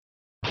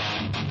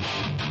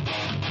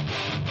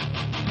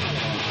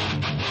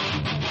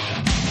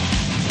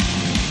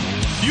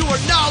You are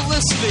now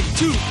listening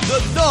to the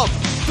Numb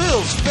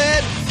Bills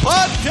Fan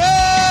Podcast!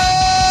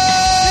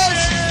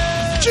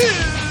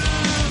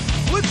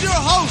 Cheers! With your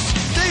hosts,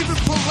 David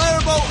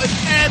Palermo and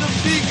Adam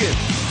Deegan.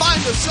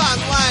 Find us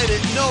online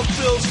at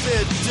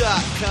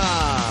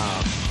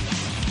numbbillsfan.com.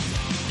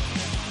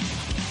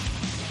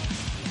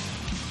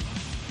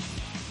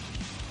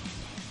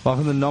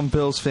 Welcome to Numb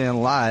Bills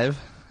Fan Live.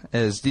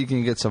 As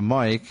Deacon gets a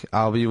mic,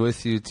 I'll be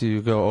with you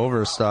to go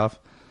over stuff.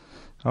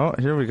 Oh,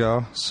 here we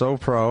go. So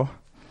pro.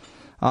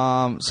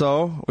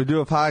 So we do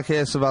a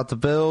podcast about the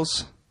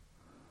Bills.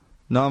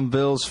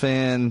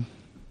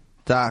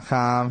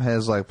 NumbBillsFan.com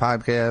has like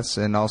podcasts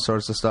and all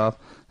sorts of stuff.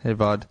 Hey,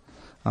 bud.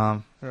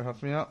 Here,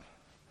 hook me up.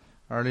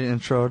 Already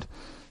introed,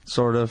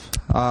 sort of.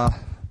 I'm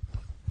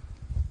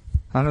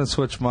gonna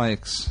switch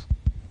mics.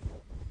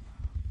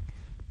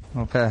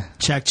 Okay.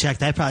 Check.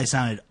 That probably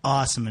sounded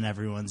awesome in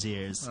everyone's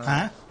ears.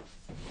 Huh?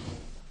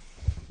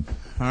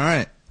 All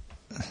right.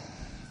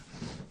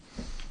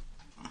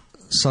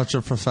 Such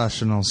a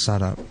professional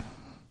setup.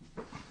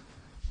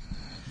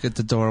 Get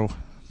the door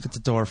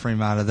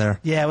frame out of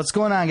there. Yeah, what's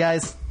going on,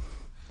 guys?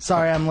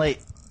 Sorry I'm late.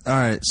 All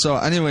right. So,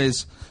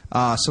 anyways,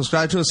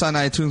 subscribe to us on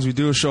iTunes. We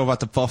do a show about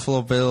the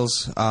Buffalo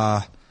Bills,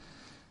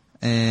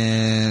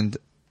 and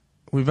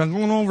we've been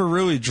going over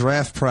really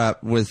draft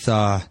prep with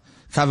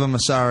Kevin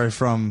Massari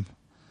from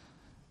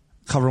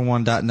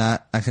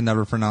Cover1.net. I can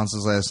never pronounce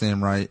his last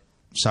name right.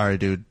 Sorry,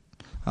 dude.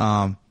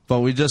 But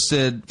we just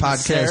did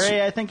podcast.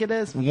 Massari, I think it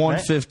is.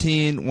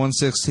 115,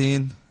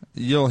 116.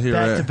 You'll hear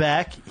back it. To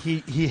back. He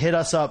hit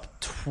us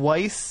up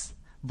twice,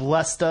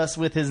 blessed us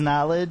with his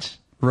knowledge.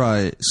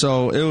 Right.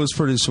 So it was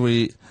pretty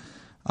sweet.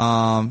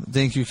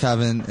 Thank you,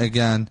 Kevin,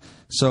 again.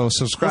 So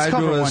subscribe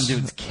to us. One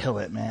dudes kill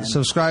it, man.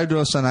 Subscribe to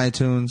us on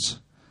iTunes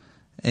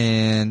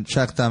and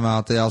check them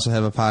out. They also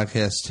have a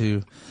podcast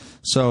too.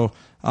 So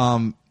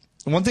one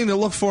thing to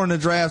look for in the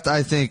draft,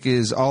 I think,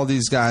 is all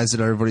these guys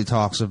that everybody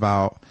talks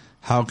about.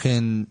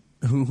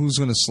 Who's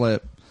going to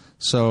slip?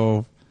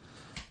 So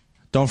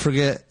don't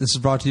forget, this is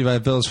brought to you by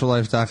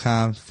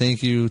BillsForLife.com.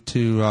 Thank you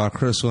to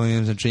Chris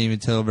Williams and Jamie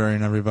Tilbury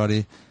and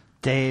everybody.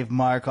 Dave,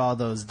 Mark, all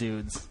those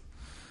dudes.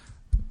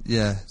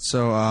 Yeah.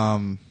 So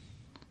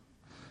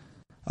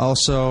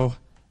also,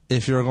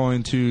 if you're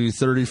going to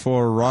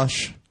 34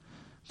 Rush,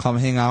 come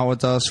hang out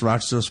with us.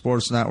 Rochester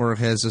Sports Network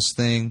has this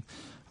thing.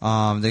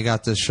 They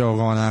got this show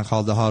going on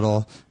called The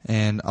Huddle,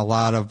 and a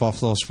lot of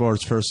Buffalo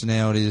sports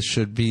personalities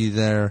should be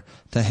there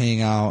to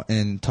hang out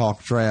and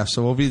talk draft.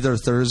 So we'll be there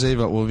Thursday,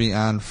 but we'll be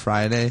on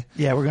Friday.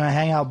 Yeah, we're going to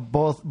hang out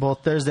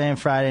both Thursday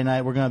and Friday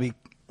night. We're going to be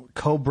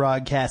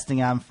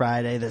co-broadcasting on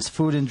Friday. There's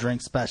food and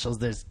drink specials.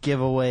 There's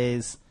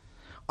giveaways,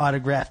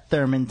 autographed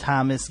Thurman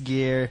Thomas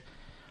gear,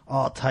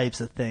 all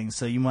types of things.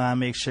 So you want to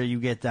make sure you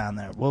get down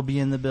there. We'll be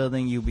in the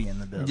building. You be in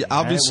the building. Yeah,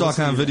 I'll be stuck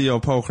on video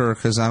poker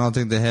because I don't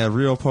think they have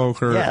real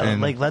poker. Yeah,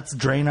 let's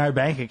drain our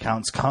bank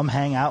accounts. Come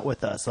hang out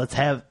with us. Let's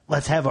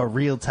have a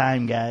real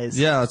time, guys.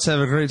 Yeah, let's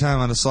have a great time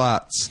on the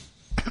slots.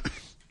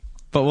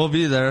 But we'll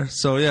be there.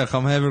 So yeah,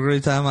 come have a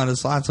great time on the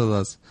slots with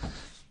us.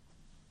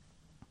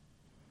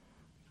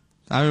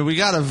 I mean, we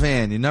got a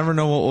van. You never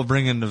know what we'll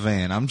bring in the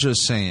van. I'm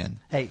just saying.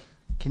 Hey,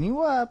 can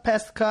you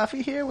pass the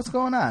coffee here? What's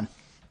going on?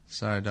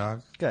 Sorry,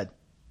 dog. Good.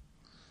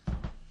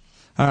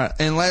 All right.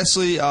 And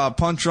lastly,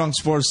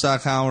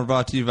 PunchDrunkSports.com. We're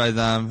brought to you by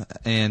them.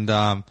 And,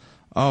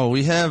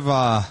 we have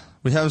a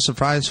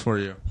surprise for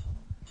you.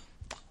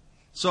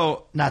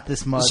 So, not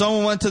this much.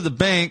 Someone went to the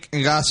bank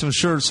and got some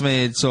shirts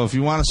made. So if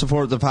you want to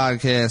support the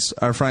podcast,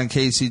 our friend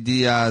Casey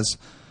Diaz,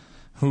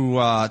 who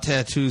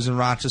tattoos in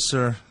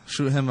Rochester,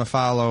 shoot him a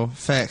follow.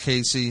 Fat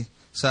Casey,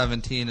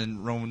 17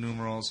 in Roman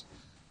numerals.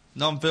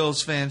 Numb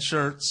Bills Fan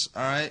shirts.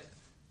 All right.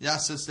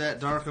 Yes, it's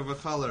that dark of a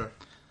color.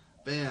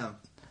 Bam.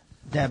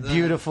 That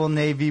beautiful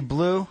navy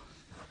blue.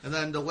 And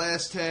then the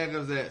last tag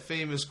of that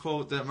famous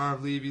quote that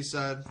Marv Levy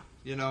said,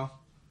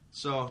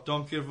 So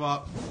don't give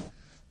up.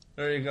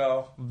 There you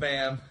go.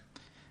 Bam.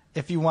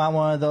 If you want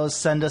one of those,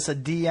 send us a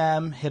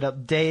DM. Hit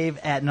up Dave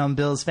at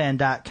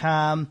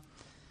numbbillsfan.com.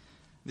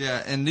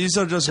 Yeah, and these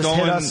are just hit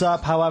us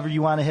up however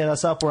you want to hit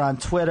us up. We're on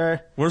Twitter.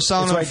 We're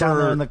sounding it's right down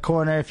there in the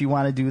corner if you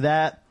want to do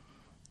that.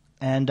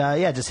 And,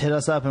 just hit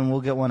us up and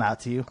we'll get one out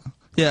to you.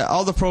 Yeah,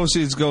 all the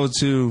proceeds go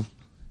to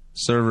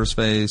server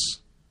space.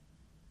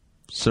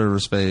 So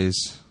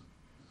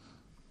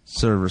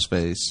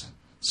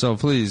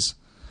please,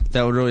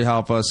 that would really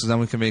help us, and then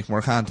we can make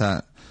more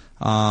content.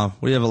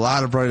 We have a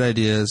lot of bright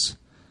ideas.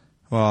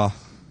 Well,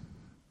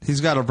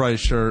 he's got a bright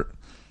shirt.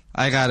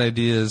 I got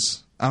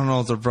ideas. I don't know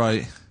if they're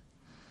bright.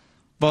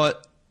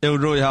 But it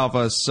would really help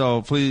us.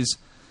 So please,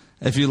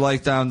 if you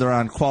like them, they're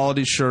on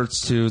quality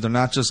shirts too. They're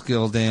not just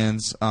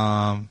Gildan's.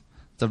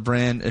 The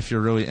brand, if you're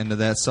really into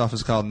that stuff,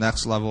 is called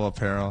Next Level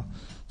Apparel.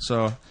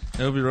 So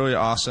it would be really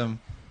awesome.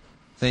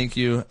 Thank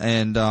you.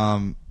 And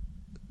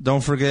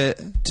don't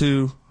forget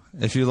to,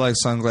 if you like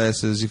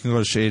sunglasses, you can go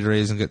to Shade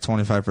Rays and get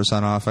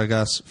 25% off, I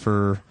guess,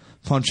 for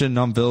punching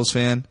Numb Bills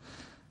Fan.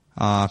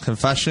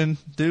 Confession,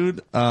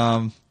 dude.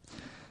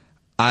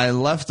 I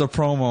left a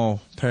promo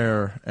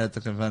pair at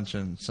the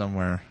convention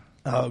somewhere.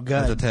 Oh,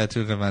 good. At the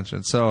tattoo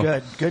convention.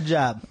 So Good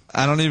job.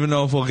 I don't even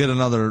know if we'll get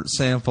another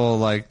sample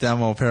like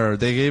demo pair.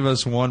 They gave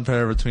us one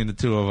pair between the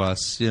two of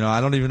us. You know,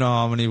 I don't even know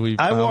how many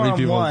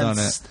people have done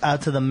it.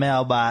 Out to the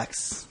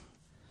mailbox.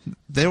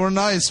 They were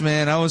nice,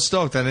 man. I was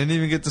stoked. I didn't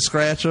even get to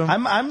scratch them.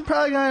 I'm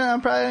probably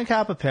gonna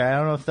cop a pair. I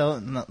don't know if they'll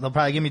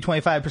probably give me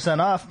 25%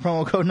 off.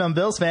 Promo code Numb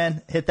Bills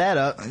Fan. Hit that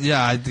up.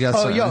 Yeah, I guess.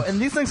 Oh, yo,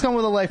 and these things come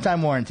with a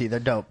lifetime warranty. They're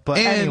dope. But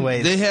and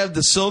anyways, they have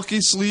the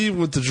silky sleeve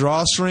with the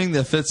drawstring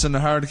that fits in the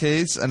hard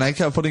case, and I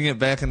kept putting it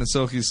back in the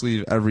silky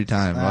sleeve every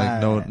time.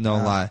 Like no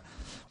lie.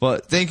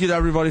 But thank you to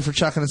everybody for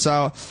checking us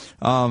out.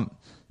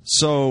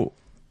 So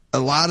a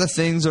lot of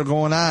things are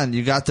going on.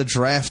 You got the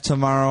draft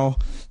tomorrow.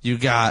 You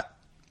got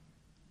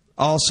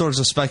all sorts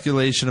of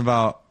speculation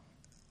about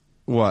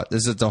what?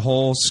 Is it the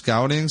whole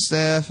scouting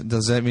staff?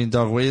 Does that mean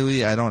Doug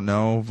Whaley? I don't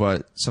know,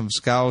 but some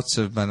scouts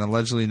have been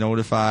allegedly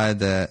notified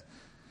that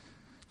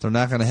they're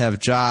not going to have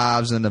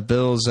jobs, and the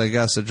Bills, I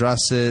guess,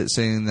 address it,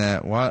 saying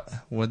that what?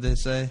 What'd they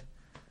say?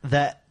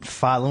 That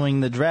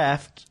following the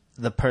draft,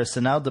 the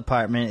personnel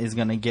department is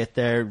going to get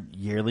their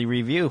yearly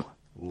review,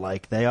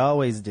 like they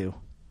always do.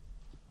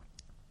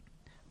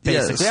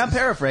 Basically, yes. I'm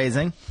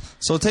paraphrasing.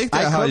 So take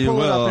that how you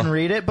will. I could pull it up and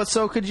read it, but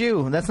so could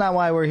you. That's not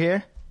why we're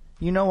here.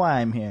 You know why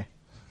I'm here.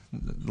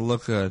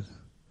 Look good.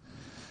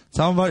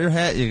 Tell them about your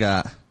hat you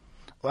got.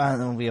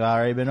 Well, we've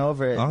already been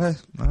over it. Okay.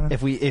 All right.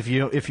 If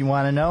you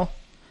want to know,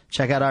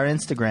 check out our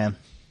Instagram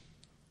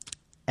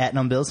at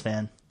Numb Bills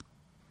Fan.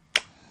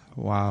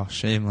 Wow,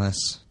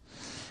 shameless.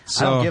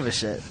 I don't give a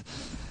shit.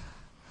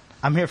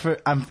 I'm here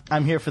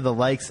for the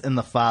likes and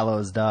the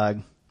follows,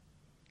 dog.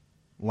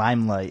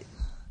 Limelight.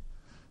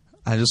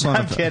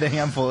 I'm kidding.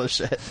 I'm full of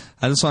shit.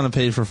 I just want to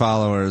pay for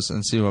followers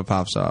and see what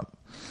pops up.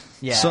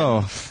 Yeah.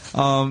 So,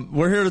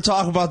 we're here to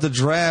talk about the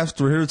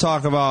draft. We're here to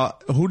talk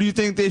about who do you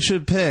think they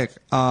should pick.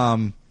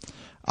 I'll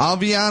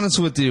be honest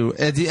with you.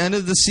 At the end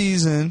of the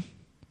season,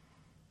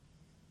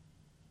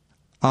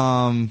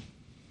 I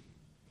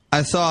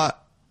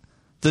thought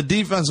the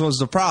defense was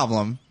the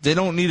problem. They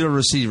don't need a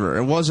receiver.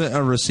 It wasn't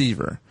a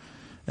receiver.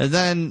 And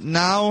then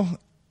now,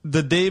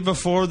 the day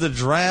before the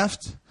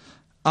draft,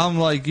 I'm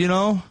like,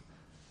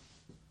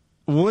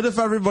 what if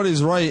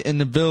everybody's right and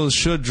the Bills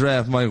should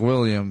draft Mike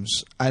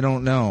Williams? I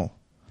don't know.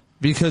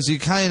 Because he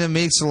kind of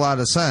makes a lot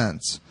of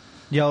sense.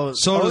 So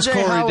does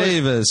Corey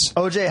Davis.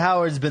 O.J.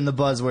 Howard's been the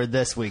buzzword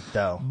this week,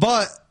 though.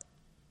 But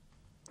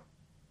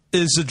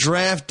is the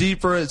draft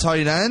deeper at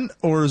tight end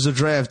or is the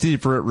draft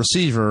deeper at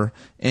receiver?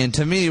 And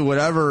to me,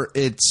 whatever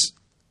it's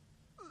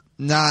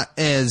not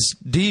as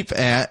deep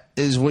at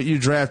is what you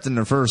draft in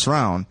the first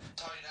round.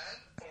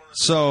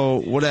 So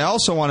what I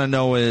also want to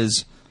know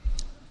is,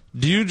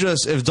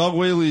 if Doug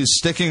Whaley is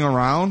sticking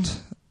around,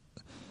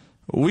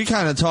 we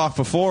kind of talked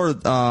before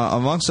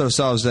amongst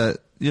ourselves that,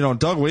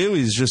 Doug Whaley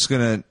is just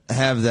going to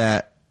have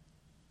that,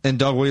 and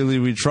Doug Whaley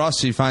we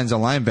trust, he finds a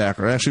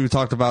linebacker. Actually, we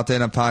talked about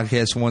that on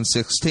podcast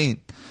 116.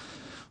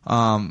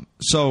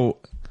 So,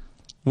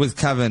 with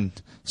Kevin.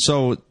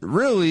 So,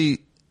 really,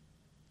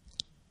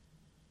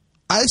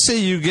 I say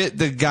you get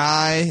the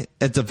guy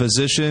at the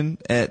position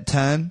at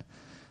 10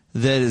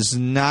 that is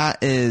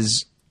not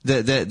as...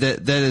 That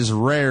is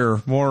rare,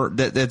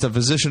 that the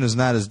position is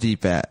not as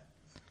deep at.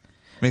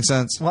 Make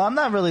sense? Well, I'm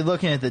not really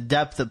looking at the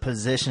depth of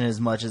position as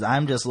much as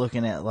I'm just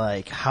looking at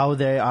how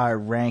they are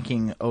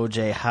ranking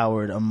O.J.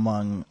 Howard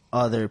among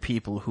other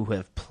people who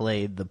have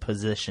played the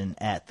position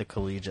at the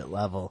collegiate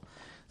level,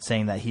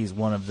 saying that he's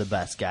one of the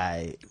best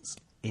guys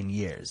in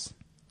years.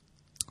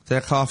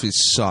 That coffee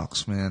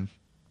sucks, man.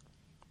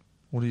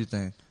 What do you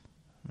think?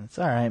 It's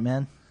all right,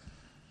 man.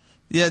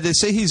 Yeah, they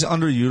say he's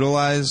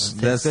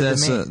underutilized. That's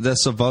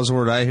a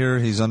buzzword I hear.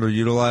 He's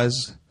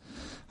underutilized.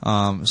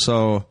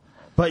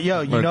 But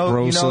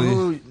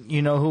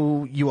you know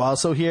who you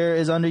also hear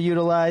is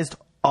underutilized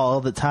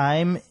all the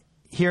time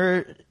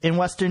here in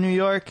Western New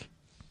York?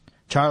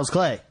 Charles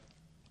Clay.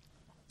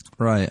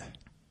 Right.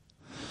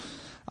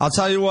 I'll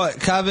tell you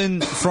what,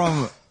 Kevin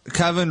from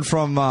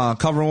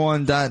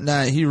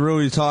cover1.net, he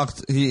really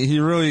talked. He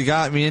really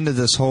got me into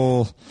this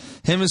whole.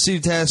 Him and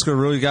Steve Tasker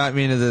really got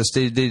me into this.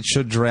 They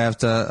should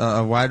draft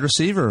a wide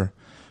receiver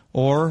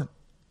or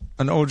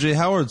an O.J.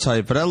 Howard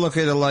type. But I look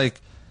at it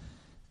like,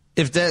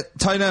 if that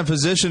tight end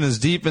position is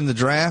deep in the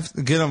draft,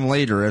 get them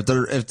later.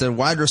 If the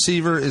wide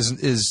receiver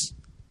is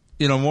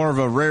more of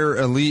a rare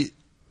elite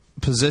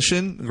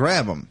position,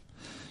 grab them.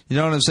 You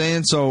know what I'm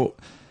saying? So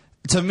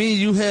to me,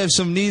 you have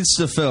some needs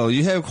to fill.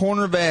 You have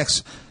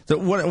cornerbacks.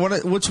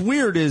 What's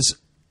weird is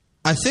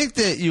I think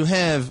that you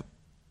have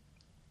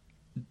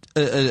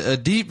a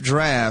deep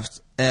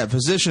draft at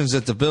positions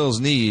that the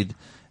Bills need,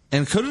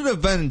 and could it have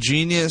been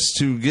genius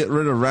to get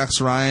rid of Rex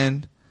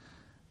Ryan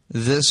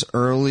this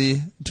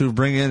early to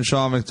bring in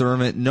Sean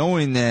McDermott,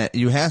 knowing that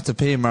you have to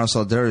pay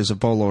Marcel Darius a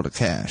boatload of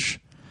cash?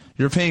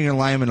 You're paying your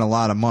lineman a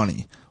lot of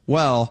money.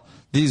 Well,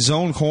 these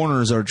zone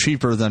corners are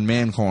cheaper than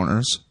man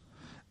corners,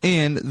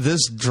 and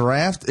this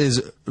draft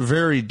is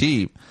very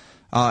deep.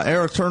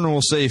 Eric Turner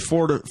will say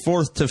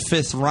fourth to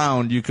fifth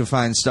round you can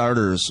find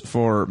starters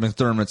for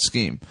McDermott's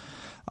scheme.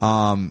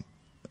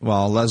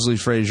 Leslie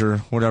Frazier,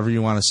 whatever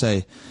you want to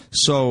say.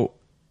 So,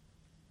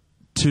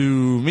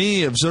 to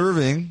me,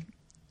 observing,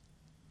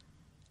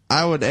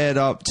 I would add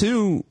up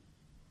two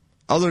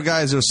other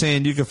guys are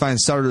saying you can find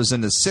starters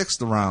in the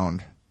sixth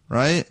round,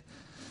 right?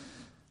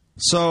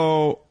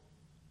 So,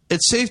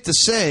 it's safe to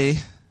say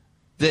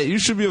that you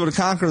should be able to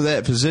conquer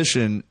that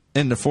position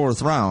in the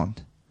fourth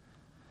round.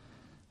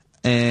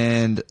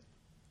 And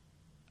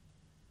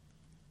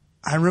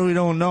I really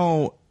don't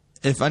know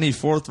if any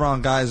fourth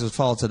round guys would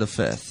fall to the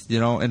fifth,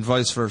 and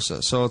vice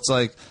versa. So it's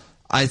like,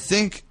 I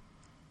think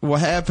what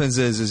happens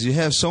is you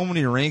have so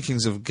many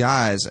rankings of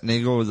guys and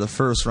they go with the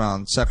first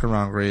round, second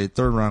round grade,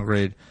 third round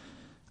grade.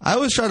 I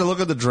always try to look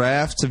at the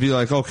draft to be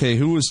like, okay,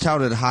 who was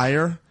touted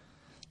higher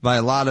by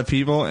a lot of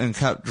people and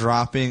kept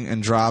dropping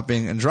and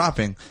dropping and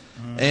dropping.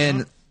 Mm-hmm.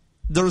 And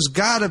there's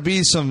got to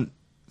be some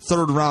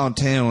third round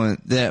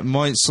talent that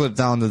might slip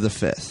down to the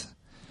fifth.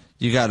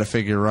 You got to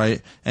figure,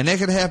 right? And that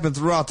could happen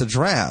throughout the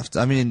draft.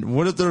 I mean,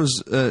 what if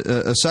there's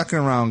a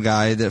second round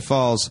guy that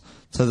falls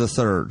to the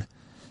third?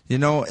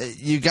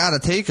 You got to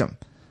take him.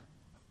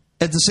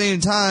 At the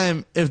same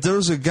time, if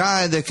there's a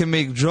guy that can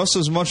make just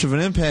as much of an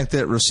impact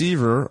at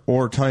receiver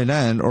or tight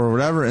end or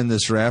whatever in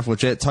this draft,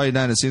 which at tight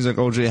end it seems like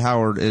O.J.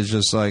 Howard is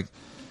just like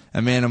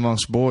a man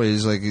amongst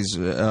boys. Like he's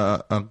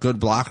a good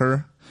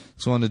blocker.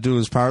 He's willing to do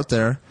his part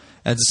there.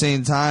 At the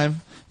same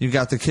time, you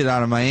got the kid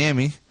out of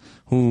Miami,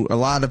 who a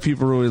lot of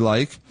people really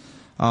like.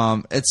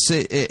 At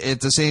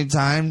the same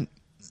time,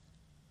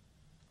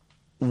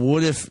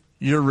 what if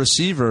your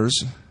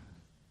receivers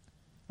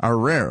are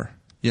rare?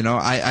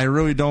 I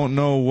really don't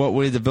know what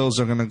way the Bills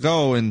are going to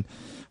go. And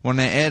when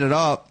I add it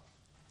up,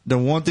 the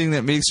one thing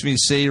that makes me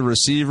say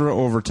receiver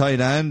over tight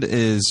end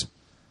is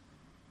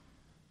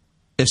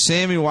if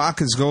Sammy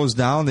Watkins goes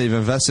down, they've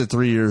invested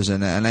 3 years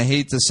in it. And I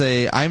hate to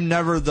say, I'm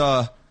never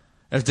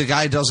if the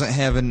guy doesn't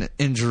have an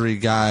injury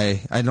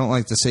guy, I don't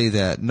like to say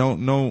that.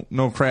 No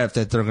crap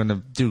that they're going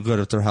to do good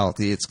if they're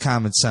healthy. It's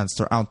common sense.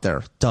 They're out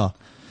there. Duh.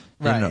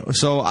 Right.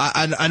 So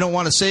I don't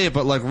want to say it,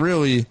 but like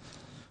really,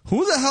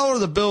 who the hell are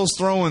the Bills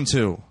throwing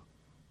to?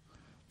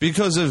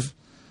 Because if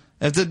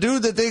the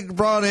dude that they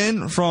brought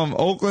in from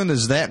Oakland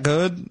is that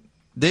good,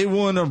 they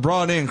wouldn't have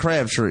brought in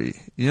Crabtree.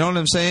 You know what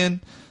I'm saying?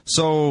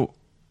 So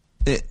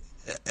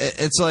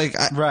it's like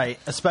right,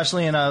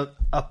 especially in a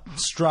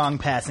strong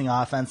passing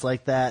offense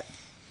like that.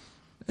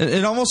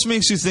 It almost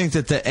makes you think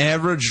that the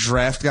average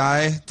draft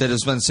guy that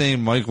has been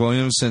saying Mike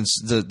Williams since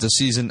the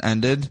season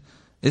ended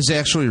is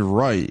actually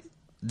right.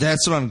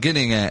 That's what I'm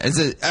getting at. Is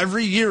that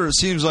every year it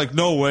seems like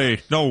no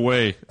way.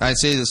 I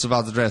say this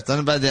about the draft.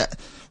 Then by that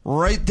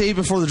right day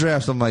before the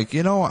draft, I'm like,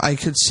 I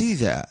could see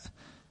that.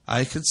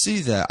 I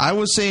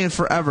was saying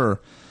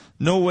forever,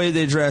 no way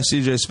they draft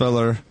C.J.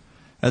 Spiller.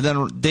 And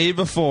then day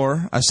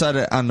before, I said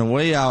it on the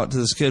way out to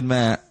this kid,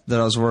 Matt, that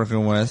I was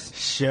working with.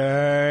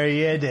 Sure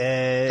you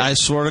did. I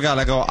swear to God,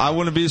 I go, I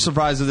wouldn't be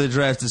surprised if they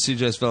drafted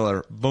C.J.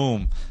 Spiller.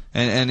 Boom.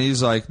 And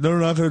he's like, they're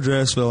not going to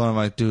draft Spiller. I'm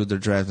like, dude, they're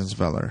drafting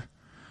Spiller.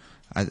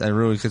 I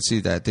really could see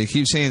that. They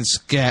keep saying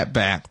scat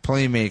back,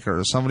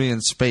 playmaker, somebody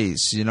in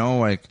space, so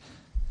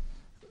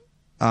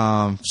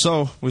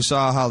we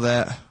saw how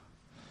that,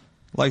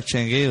 like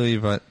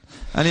Changeli, but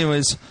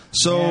anyways,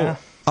 so,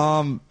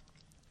 yeah.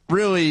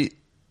 Really,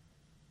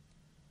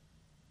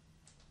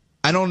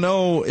 I don't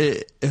know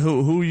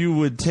who you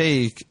would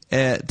take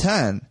at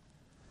 10.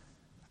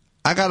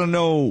 I got to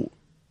know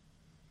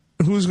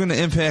who's going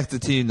to impact the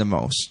team the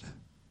most.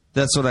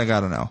 That's what I got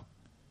to know.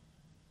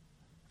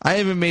 I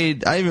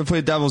even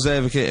played devil's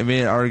advocate and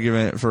made an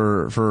argument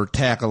for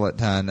tackle at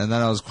 10, and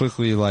then I was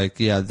quickly like,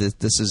 yeah,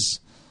 this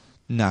is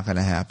not going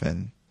to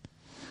happen.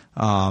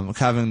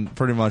 Kevin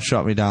pretty much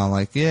shut me down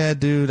like, yeah,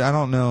 dude, I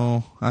don't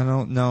know.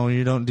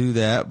 You don't do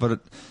that.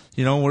 But,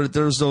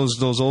 there's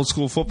those old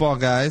school football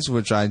guys,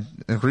 which I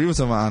agree with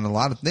them on a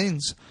lot of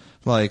things.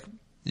 Like,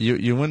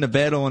 you win the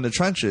battle in the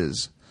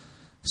trenches.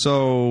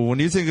 So when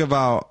you think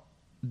about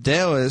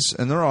Dallas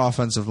and their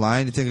offensive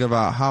line, you think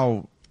about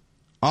how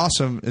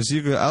awesome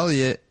Ezekiel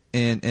Elliott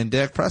and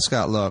Dak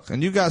Prescott look.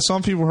 And you got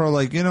some people who are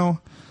like,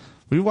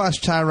 we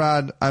watched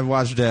Tyrod, I've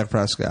watched Dak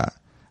Prescott.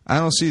 I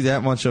don't see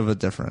that much of a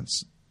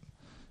difference.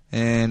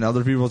 And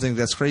other people think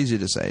that's crazy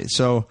to say.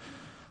 So,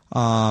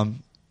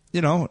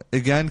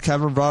 again,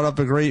 Kevin brought up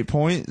a great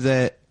point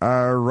that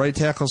our right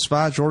tackle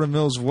spot, Jordan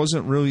Mills,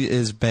 wasn't really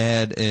as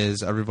bad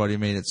as everybody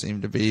made it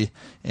seem to be.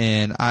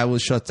 And I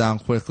was shut down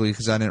quickly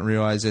because I didn't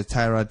realize that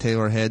Tyrod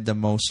Taylor had the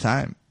most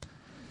time.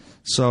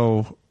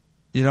 So,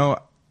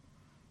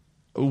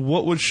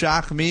 what would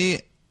shock me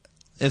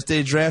if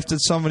they drafted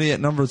somebody at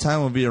number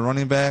 10 would be a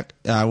running back.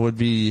 Would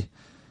be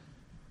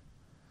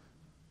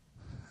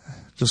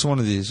just one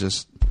of these.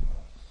 Just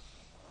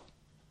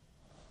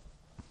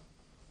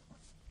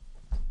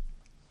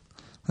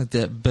like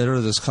that bitter,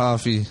 this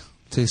coffee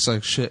tastes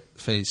like shit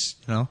face,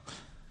 You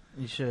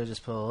should have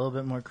just put a little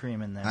bit more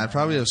cream in there. I'd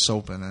probably have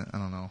soap in it. I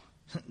don't know.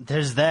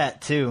 There's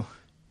that, too.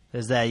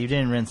 You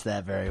didn't rinse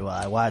that very well.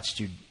 I watched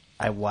you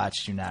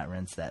watched you not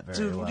rinse that very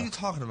well. Dude, what are you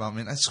talking about,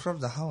 man? I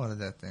scrubbed the hell out of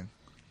that thing.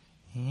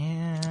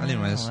 Yeah.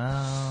 Anyways,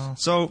 well.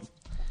 so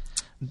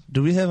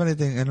do we have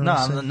anything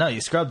interesting? No,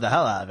 you scrubbed the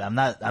hell out of it.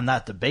 I'm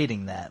not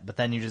debating that. But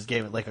then you just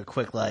gave it like a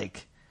quick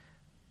like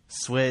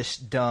swish,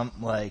 dump,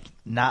 like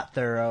not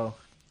thorough.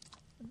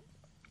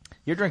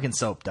 You're drinking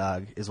soap,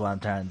 dog, is what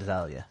I'm trying to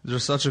tell you. You're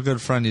such a good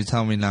friend. You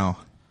tell me now.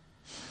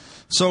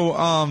 So,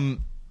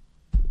 I'm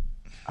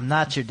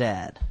not your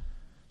dad.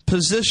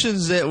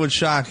 Positions that would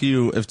shock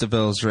you if the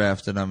Bills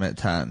drafted them at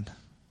 10.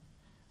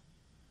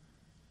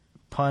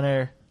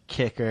 Punter,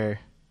 kicker,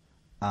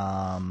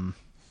 left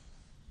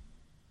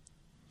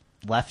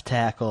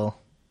tackle.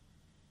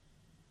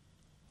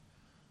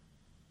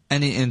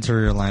 Any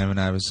interior lineman,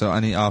 obviously. So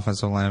any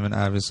offensive lineman,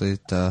 obviously.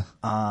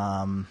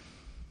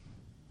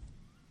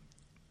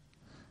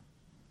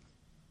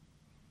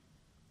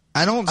 I'm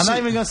not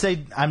even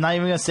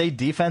gonna say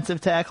defensive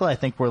tackle. I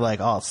think we're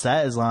like all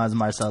set as long as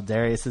Marcel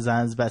Darius is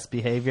on his best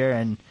behavior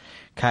and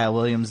Kyle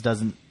Williams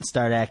doesn't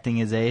start acting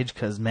his age.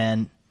 Because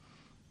man,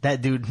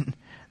 that dude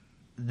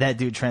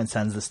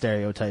transcends the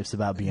stereotypes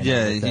about being.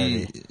 Yeah,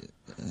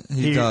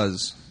 he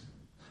does.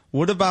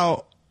 What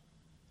about?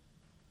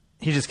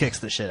 He just kicks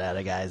the shit out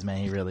of guys,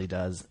 man. He really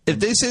does. If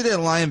they say that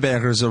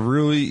linebacker is a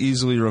really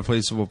easily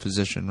replaceable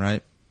position,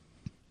 right?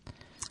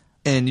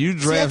 And you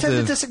drafted. I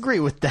tend to disagree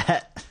with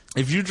that.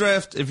 If you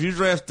draft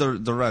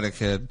the Reddick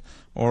kid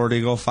or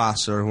they go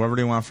Foster, whoever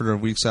they want for their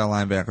weak side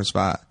linebacker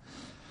spot,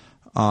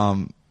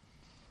 I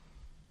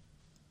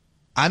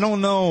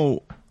don't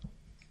know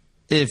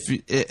if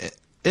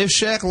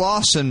Shaq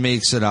Lawson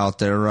makes it out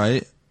there,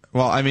 right?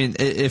 Well, I mean,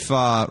 if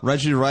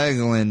Reggie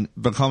Ragland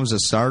becomes a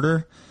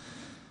starter,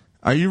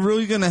 are you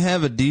really going to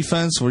have a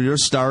defense where you're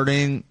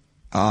starting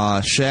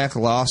Shaq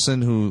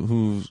Lawson,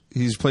 who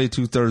he's played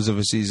 2/3 of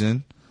a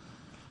season?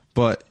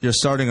 But you're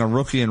starting a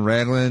rookie in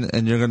Ragland,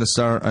 and you're going to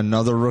start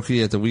another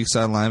rookie at the weak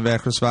side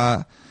linebacker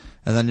spot,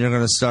 and then you're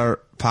going to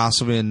start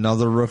possibly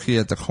another rookie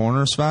at the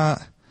corner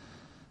spot.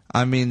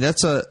 I mean, and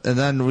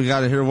then we got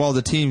to hear, well,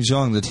 the team's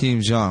young.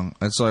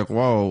 It's like,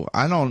 whoa,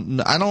 I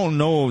don't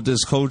know if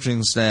this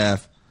coaching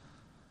staff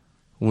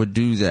would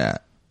do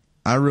that.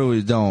 I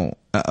really don't,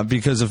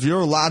 because if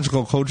you're a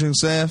logical coaching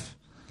staff,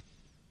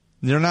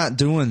 you're not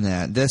doing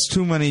that. That's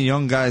too many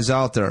young guys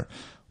out there.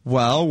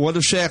 Well, what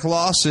if Shaq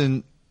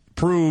Lawson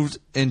proved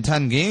in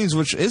 10 games,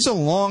 which is a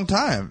long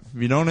time.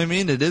 You know what I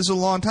mean? It is a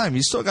long time.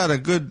 He's still got a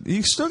good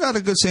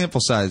sample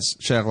size,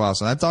 Shaq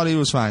Lawson. I thought he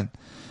was fine.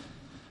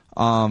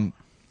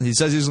 He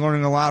says he's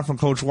learning a lot from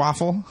Coach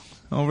Waffle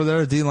over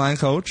there, D-line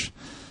coach.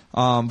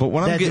 But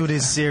when that dude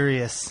is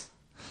serious.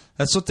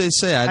 That's what they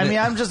say. I mean,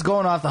 I'm just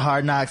going off the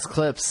Hard Knocks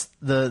clips,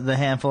 the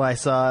handful I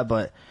saw,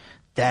 but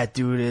that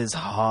dude is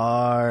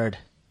hard.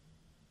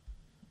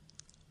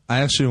 I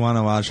actually want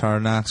to watch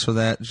Hard Knocks for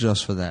that,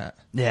 just for that.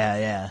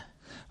 Yeah.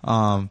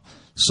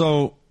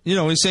 So,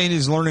 he's saying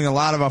he's learning a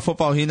lot about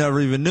football he never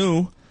even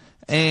knew,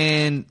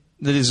 and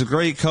that he's a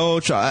great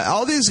coach.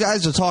 All these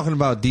guys are talking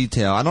about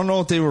detail. I don't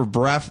know if they were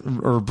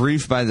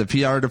briefed by the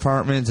PR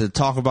department to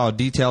talk about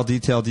detail,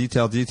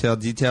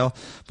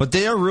 but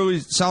they are really,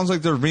 sounds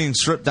like they're being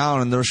stripped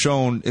down and they're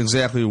shown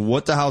exactly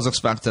what the hell's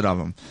expected of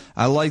them.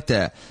 I like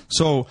that.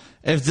 So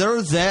if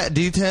they're that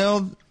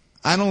detailed,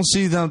 I don't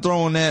see them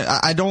throwing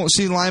that. I don't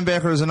see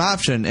linebacker as an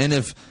option. And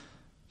if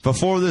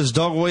before this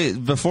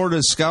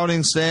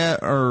scouting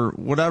staff or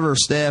whatever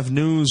staff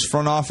news,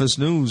 front office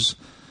news,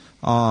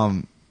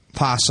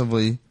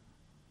 possibly,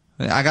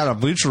 I got a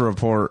Bleacher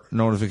Report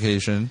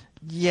notification.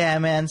 Yeah,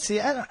 man. See,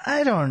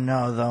 I don't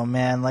know though,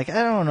 man. Like,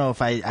 I don't know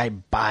if I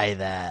buy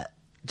that,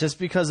 just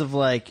because of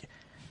like,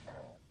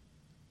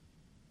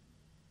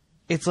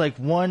 it's like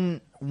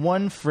one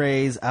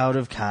phrase out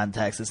of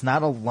context. It's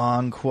not a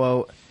long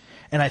quote,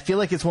 and I feel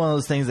like it's one of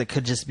those things that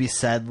could just be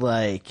said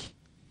like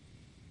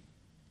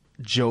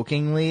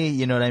jokingly,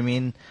 you know what I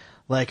mean?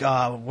 Like,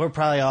 oh, we're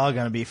probably all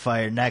going to be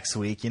fired next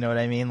week, you know what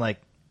I mean?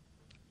 Like,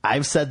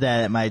 I've said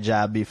that at my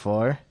job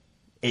before.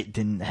 It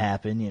didn't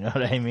happen, you know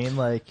what I mean?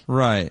 Like,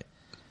 right.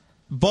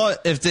 But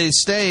if they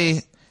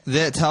stay,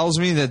 that tells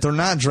me that they're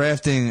not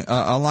drafting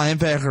a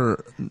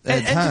linebacker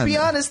at 10. And to be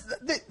honest,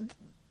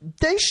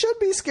 they should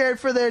be scared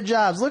for their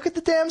jobs. Look at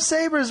the damn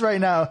Sabres right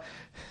now.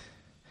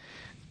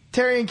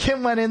 Terry and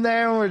Kim went in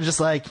there and were just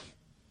like,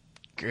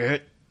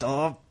 get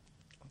the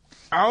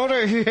out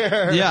of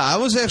here. Yeah, I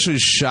was actually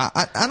shocked.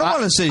 I don't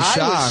want to say shocked.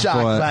 I was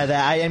shocked by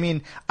that. I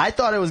mean, I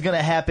thought it was going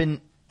to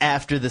happen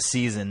after the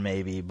season,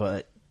 maybe,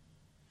 but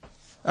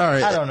all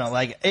right. I don't know.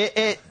 Like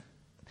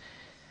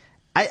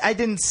I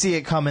didn't see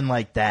it coming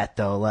like that,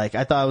 though. Like,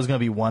 I thought it was going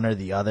to be one or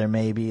the other,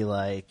 maybe.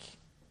 Like,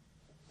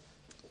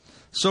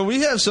 so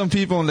we have some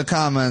people in the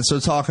comments who are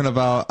talking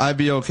about I'd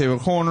be okay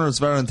with corner. It's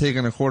better than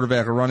taking a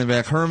quarterback or running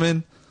back.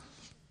 Herman,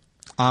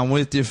 I'm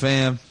with you,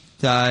 fam.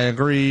 I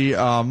agree.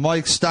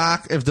 Mike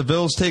Stock, if the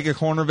Bills take a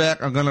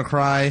cornerback, I'm going to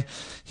cry.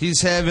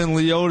 He's having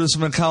Leotis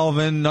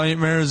McKelvin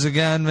nightmares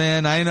again,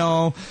 man. I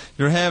know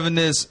you're having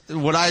this,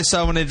 what I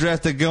saw when they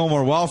drafted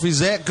Gilmore. Well, if he's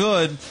that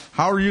good,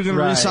 how are you going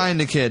to re-sign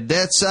the kid?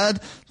 That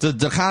said,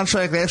 the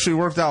contract actually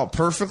worked out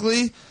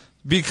perfectly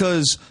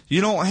because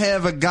you don't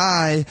have a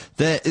guy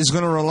that is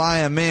going to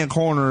rely on man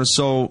corners,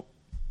 so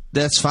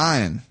that's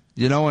fine.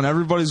 You know, and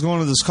everybody's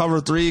going to this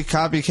cover 3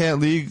 copycat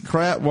league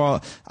crap.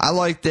 Well, I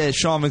like that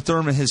Sean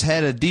McDermott has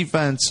had a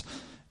defense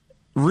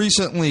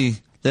recently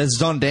that's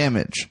done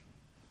damage.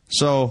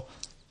 So,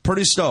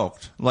 pretty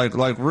stoked. Like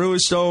really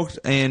stoked.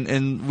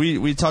 And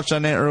we touched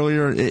on that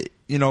earlier.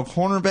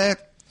 Cornerback,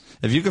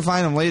 if you can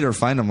find them later,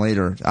 find them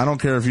later. I don't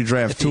care if you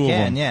draft two of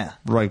them. Yeah.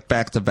 Right,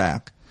 back to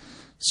back.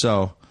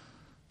 So,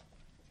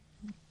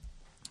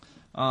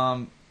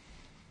 let's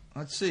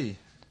see.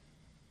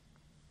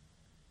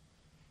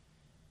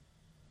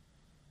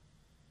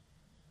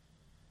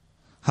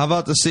 How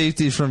about the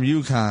safety from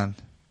UConn?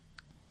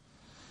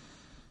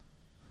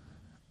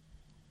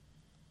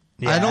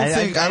 Yeah, I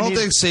don't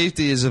think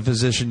safety is a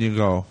position you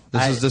go.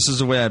 This is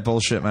the way I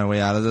bullshit my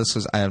way out of this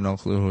because I have no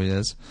clue who he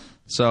is.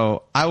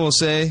 So I will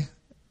say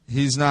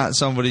he's not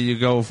somebody you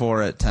go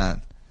for at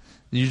 10.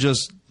 You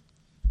just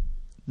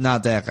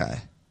not that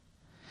guy.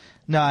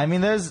 No, I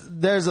mean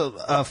there's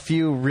a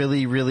few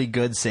really, really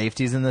good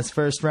safeties in this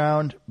first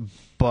round,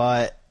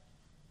 but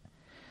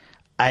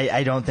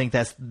I don't think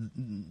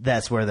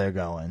that's where they're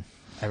going.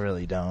 I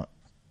really don't.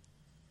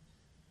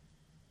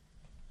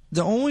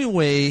 The only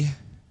way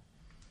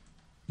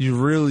you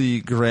really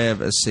grab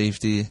a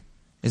safety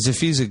is if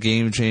he's a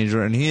game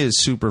changer, and he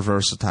is super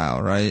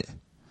versatile, right?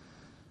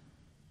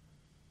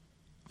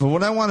 But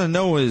what I want to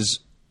know is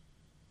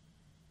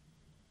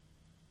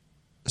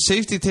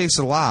safety takes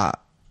a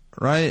lot,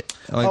 right?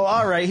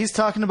 All right. He's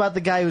talking about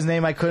the guy whose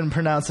name I couldn't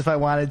pronounce if I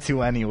wanted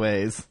to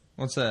anyways.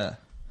 What's that?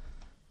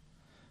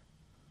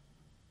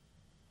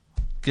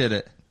 Get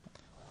it.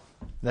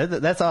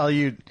 That's all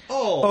you...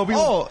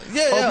 Obi-Wan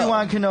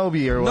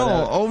Kenobi or whatever.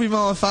 No, Obi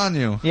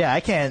Melifonwu. Yeah, I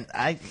can't...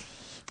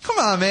 Come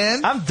on,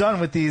 man. I'm done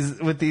with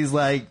these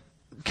like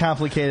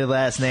complicated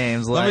last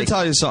names. Let me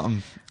tell you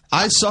something.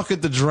 I suck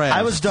at the draft.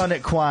 I was done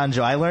at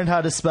Kwanjo. I learned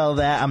how to spell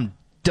that. I'm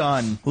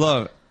done.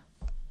 Look,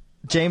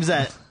 James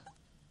at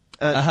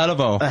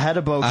Ahedebo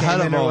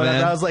came in or whatever.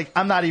 Man. I was like,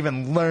 I'm not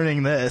even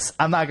learning this.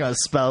 I'm not going to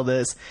spell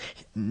this.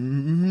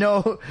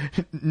 No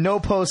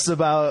posts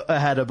about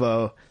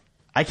Ahedebo.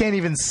 I can't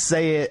even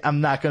say it.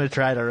 I'm not going to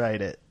try to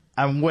write it.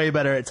 I'm way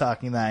better at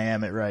talking than I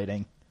am at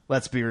writing.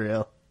 Let's be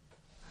real.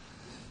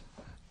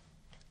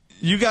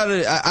 You got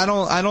to. I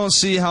don't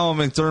see how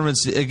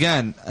McDermott's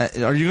again.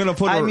 Are you going to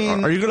put? Are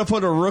you going to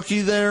put a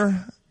rookie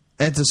there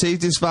at the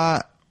safety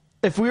spot?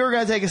 If we were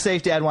going to take a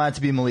safety, I'd want it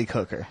to be Malik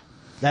Hooker.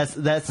 That's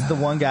the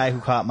one guy who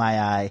caught my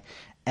eye,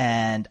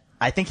 and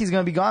I think he's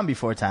going to be gone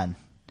before 10.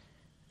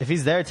 If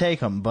he's there, take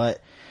him.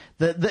 But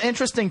the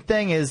interesting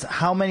thing is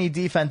how many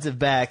defensive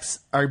backs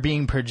are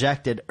being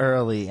projected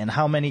early, and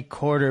how many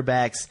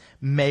quarterbacks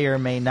may or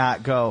may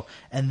not go,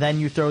 and then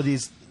you throw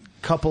these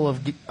couple of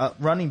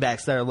running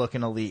backs that are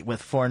looking elite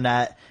with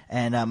Fournette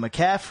and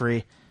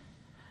McCaffrey.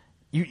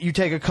 You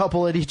take a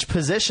couple at each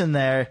position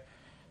there.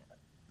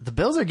 The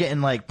Bills are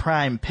getting like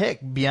prime pick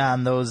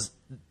beyond those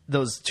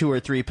 2 or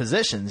 3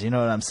 positions. You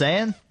know what I'm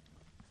saying?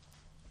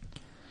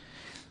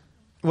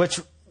 Which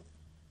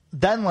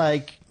then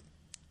like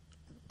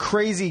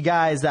crazy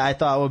guys that I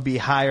thought would be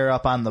higher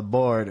up on the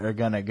board are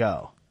gonna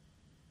go.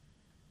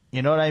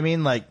 You know what I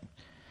mean? Like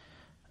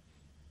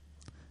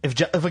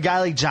if a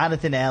guy like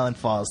Jonathan Allen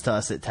falls to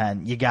us at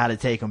 10, you got to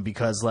take him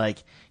because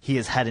like he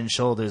is head and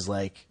shoulders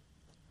like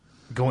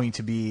going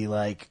to be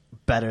like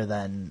better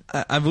than.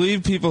 I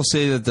believe people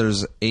say that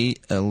there's 8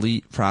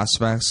 elite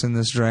prospects in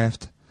this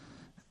draft,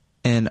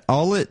 and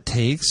all it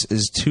takes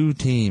is 2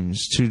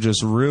 teams to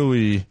just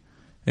really.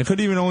 It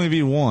could even only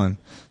be one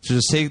to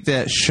just take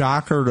that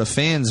shocker to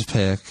fans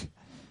pick,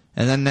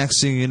 and then next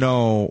thing you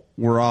know,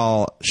 we're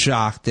all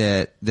shocked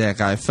that that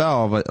guy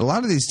fell. But a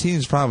lot of these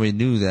teams probably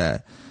knew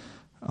that.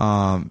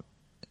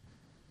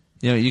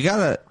 You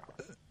gotta.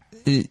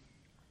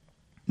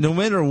 No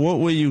matter what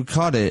way you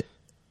cut it,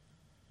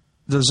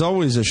 there's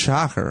always a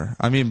shocker.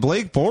 I mean,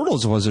 Blake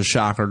Bortles was a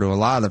shocker to a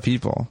lot of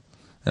people.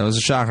 That was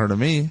a shocker to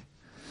me.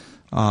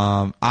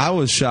 I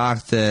was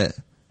shocked that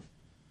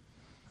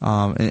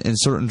in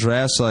certain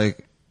drafts,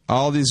 like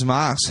all these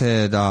mocks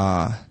had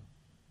the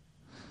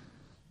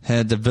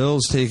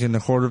Bills taking the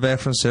quarterback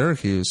from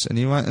Syracuse, and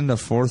he went in the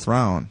 4th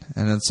round,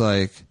 and it's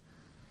like,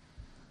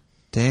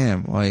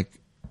 damn, like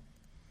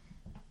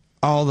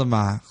all the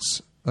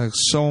mocks, like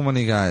so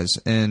many guys,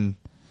 and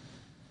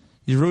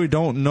you really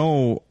don't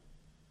know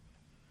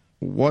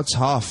what's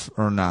huff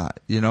or not.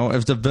 You know,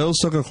 if the Bills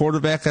took a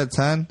quarterback at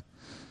 10,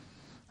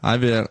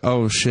 I'd be like,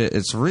 oh shit,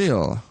 it's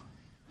real.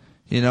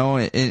 You know,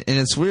 and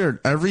it's weird.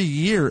 Every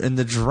year in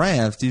the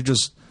draft,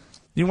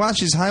 you watch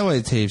these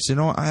highlight tapes. You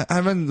know,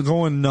 I've been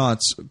going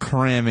nuts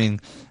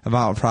cramming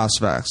about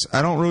prospects.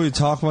 I don't really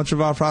talk much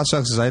about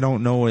prospects because I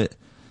don't know it,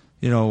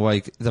 you know,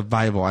 like the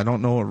Bible. I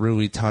don't know it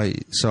really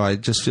tight. So I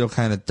just feel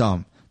kind of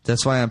dumb.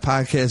 That's why on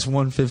podcast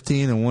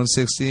 115 and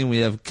 116, we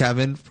have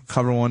Kevin from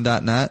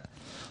cover1.net,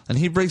 and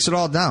he breaks it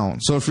all down.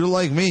 So if you're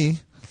like me,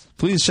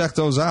 please check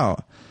those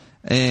out.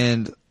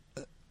 And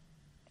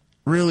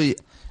really...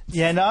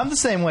 Yeah, no, I'm the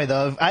same way,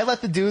 though. I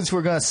let the dudes who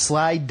are going to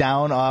slide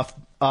down off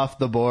off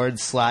the board,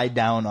 slide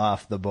down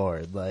off the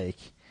board. Like,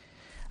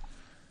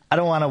 I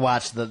don't want to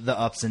watch the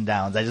ups and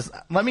downs. I just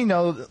let me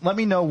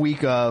know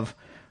week of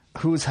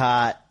who's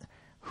hot,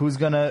 who's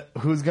gonna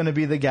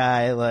be the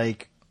guy.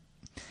 Like,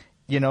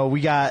 you know,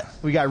 we got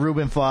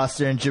Reuben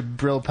Foster and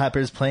Jabril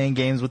Peppers playing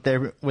games with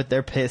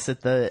their piss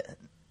at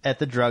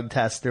the drug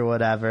test or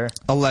whatever.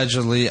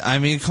 Allegedly. I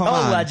mean, come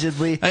on.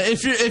 Allegedly.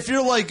 If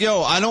you're like,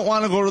 yo, I don't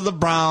want to go to the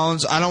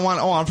Browns.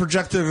 I'm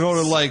projected to go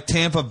to like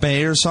Tampa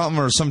Bay or something,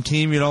 or some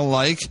team you don't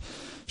like.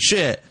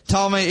 Shit.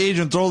 Tell my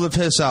agent, throw the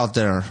piss out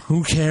there.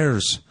 Who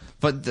cares?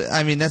 But,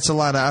 I mean, that's a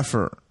lot of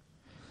effort.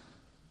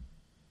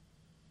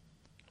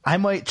 I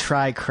might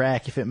try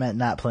crack if it meant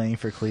not playing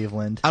for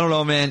Cleveland. I don't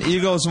know, man.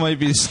 Egos might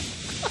be...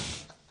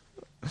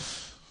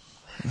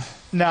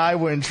 No, I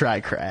wouldn't try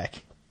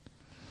crack.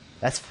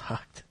 That's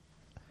fucked.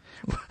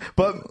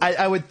 But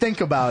I would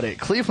think about it.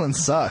 Cleveland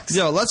sucks.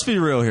 Yo, let's be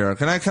real here.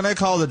 Can I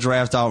call the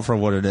draft out for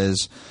what it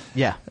is?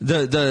 Yeah.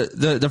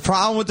 The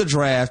problem with the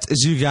draft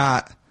is you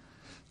got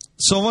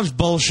so much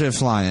bullshit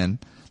flying.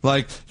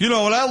 Like, you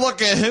know, when I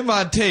look at him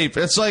on tape,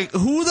 it's like,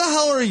 who the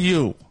hell are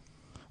you?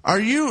 Are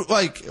you,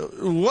 like,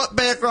 what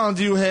background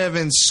do you have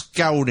in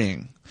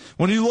scouting?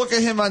 When you look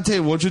at him on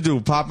tape, what'd you do?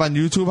 Pop on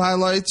YouTube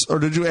highlights? Or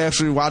did you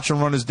actually watch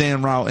him run his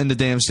damn route in the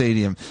damn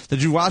stadium?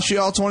 Did you watch the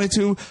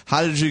All-22?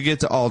 How did you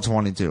get to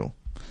All-22?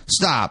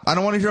 Stop. I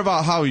don't want to hear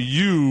about how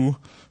you,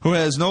 who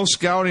has no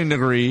scouting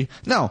degree,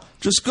 no,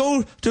 just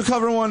go to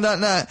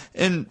cover1.net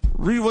and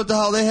read what the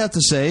hell they have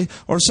to say,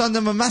 or send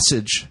them a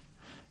message.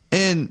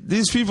 And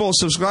these people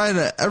subscribe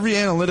to every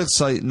analytics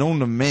site known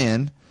to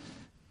man,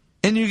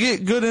 and you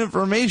get good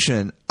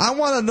information. I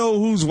want to know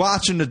who's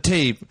watching the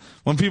tape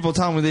when people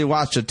tell me they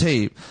watch the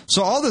tape.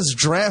 So all this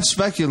draft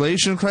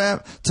speculation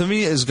crap, to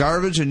me, is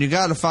garbage, and you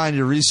got to find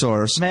your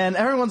resource. Man,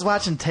 everyone's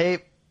watching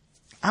tape.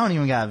 I don't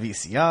even got a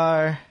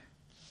VCR.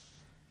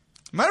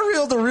 My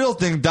reel-to-reel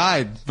thing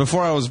died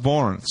before I was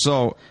born,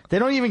 so... They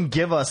don't even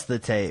give us the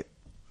tape.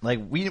 Like,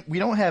 we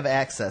don't have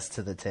access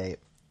to the tape.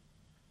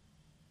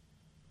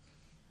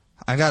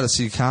 I got to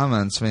see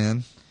comments,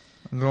 man.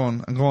 I'm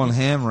going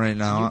ham right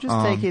now. You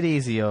just take it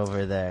easy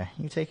over there.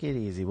 You take it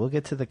easy. We'll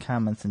get to the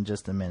comments in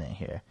just a minute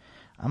here.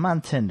 I'm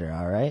on Tinder,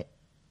 all right?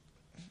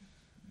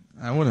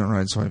 I wouldn't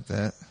right swipe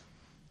that.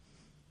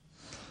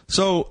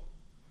 So,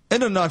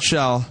 in a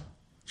nutshell,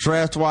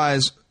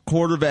 draft-wise,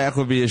 quarterback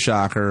would be a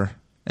shocker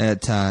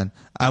at 10.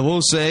 I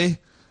will say,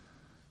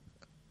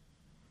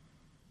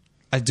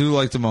 I do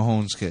like the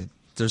Mahomes kid.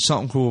 There's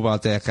something cool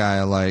about that guy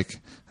I like.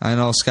 I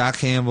know Scott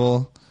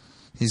Campbell...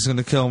 He's going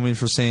to kill me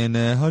for saying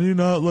that. How do you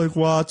not like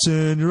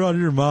Watson? You're out of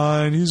your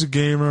mind. He's a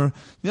gamer.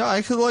 Yeah,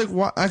 I could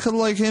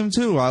like him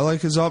too. I like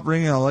his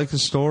upbringing. I like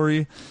his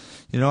story.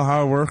 You know,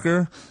 hard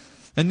worker.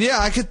 And yeah,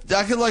 I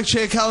could like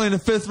Chad Kelly in the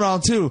 5th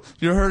round too.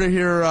 You heard it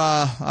here.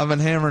 I've been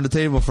hammering the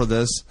table for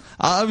this.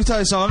 Let me tell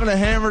you something. I'm going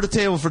to hammer the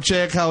table for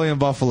Chad Kelly in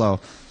Buffalo. All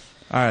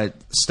right,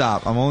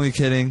 stop. I'm only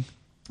kidding.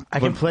 I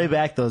can play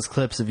back those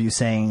clips of you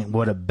saying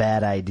what a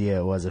bad idea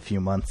it was a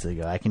few months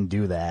ago. I can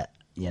do that,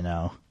 you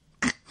know.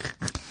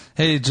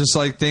 Hey, just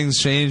like things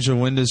change, the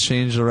wind has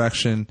changed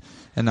direction,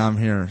 and I'm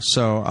here.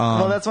 So,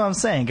 well, that's what I'm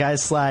saying.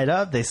 Guys slide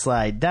up, they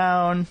slide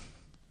down.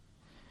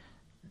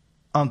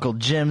 Uncle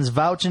Jim's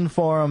vouching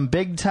for him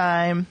big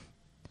time.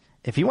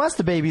 If he wants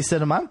to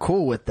babysit him, I'm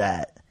cool with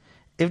that.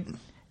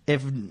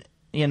 If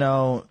you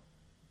know,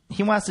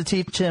 he wants to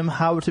teach him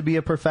how to be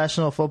a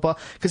professional football.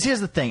 Because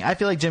here's the thing. I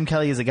feel like Jim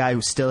Kelly is a guy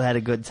who still had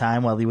a good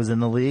time while he was in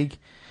the league.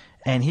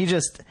 And he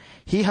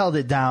held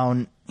it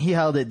down. He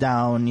held it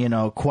down, you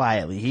know,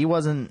 quietly. He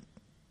wasn't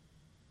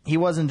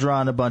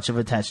drawing a bunch of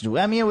attention to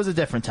it. I mean, it was a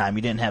different time.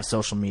 You didn't have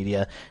social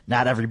media.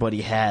 Not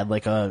everybody had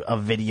like a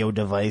video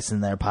device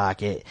in their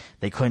pocket.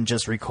 They couldn't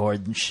just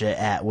record shit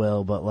at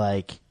will. But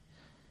like,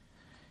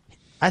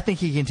 I think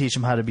he can teach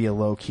him how to be a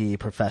low key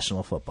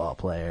professional football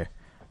player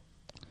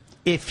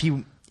if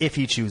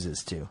he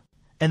chooses to.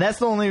 And that's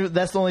the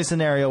only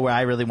scenario where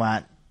I really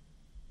want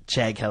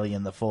Chad Kelly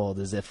in the fold,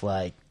 is if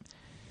like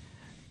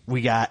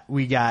we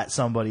got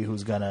somebody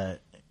who's gonna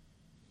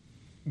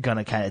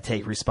kind of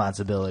take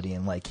responsibility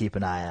and like keep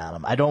an eye on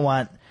him. I don't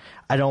want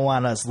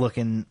us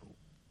looking,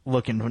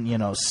 you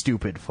know,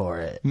 stupid for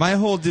it. My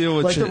whole deal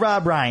with like the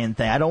Rob Ryan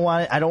thing. I don't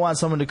want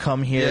someone to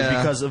come here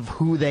because of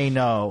who they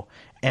know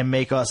and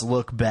make us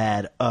look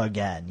bad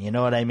again. You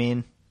know what I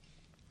mean?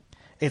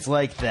 It's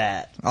like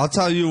that. I'll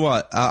tell you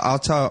what. I'll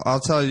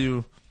tell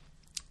you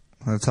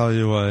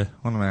what.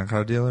 What am I, a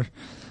car dealer?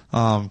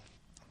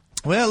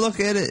 The way I look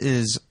at it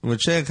is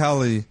with Chad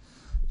Kelly.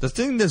 The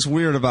thing that's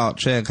weird about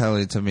Chad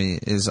Kelly to me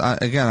is,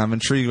 I'm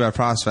intrigued by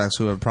prospects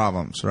who have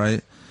problems,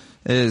 right?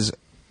 Is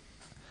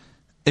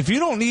if you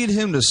don't need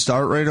him to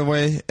start right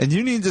away and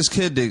you need this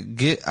kid to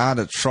get out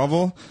of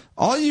trouble,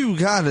 all you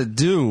got to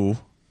do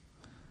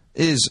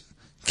is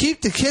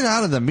keep the kid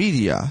out of the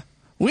media.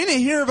 We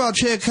didn't hear about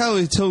Chad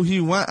Kelly till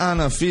he went on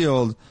a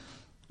field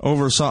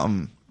over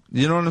something.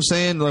 You know what I'm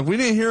saying? Like, we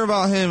didn't hear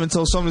about him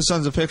until somebody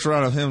sends a picture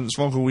out of him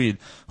smoking weed.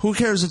 Who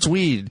cares? It's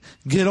weed.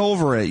 Get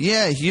over it.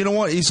 Yeah, you know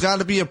what? He's got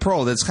to be a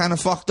pro. That's kind of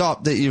fucked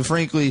up that you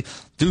frankly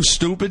do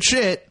stupid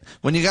shit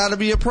when you got to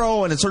be a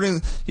pro and it's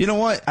hurting. You know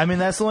what? I mean,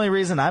 that's the only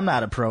reason I'm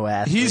not a pro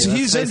athlete.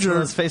 He's injured.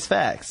 Let's face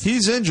facts.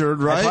 He's injured,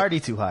 right? I party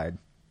too hard.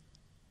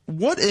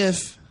 What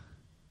if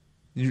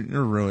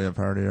you're really a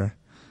partier?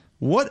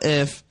 What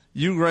if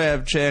you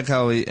grab Chad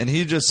Kelly and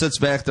he just sits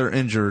back there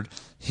injured,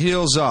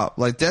 heals up?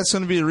 Like, that's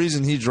going to be the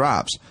reason he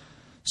drops.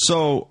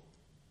 So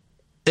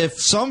if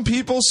some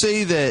people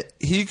say that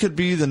he could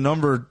be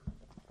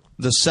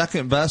the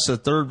second best or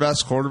third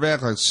best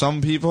quarterback, like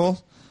some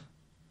people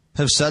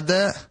have said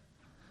that,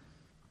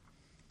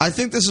 I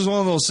think this is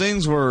one of those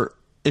things where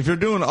if you're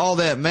doing all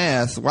that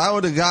math, why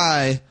would a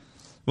guy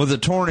with a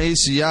torn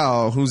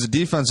ACL who's a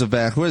defensive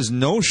back who has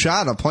no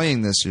shot of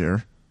playing this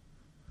year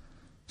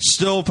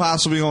still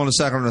possibly going to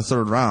second or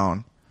third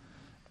round?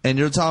 And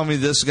you're telling me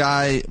this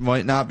guy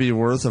might not be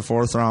worth a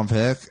fourth-round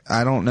pick?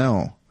 I don't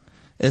know.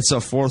 It's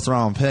a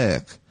fourth-round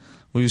pick.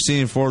 We've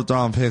seen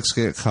fourth-round picks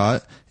get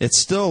cut.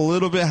 It's still a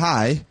little bit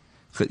high.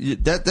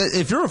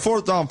 If you're a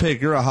fourth-round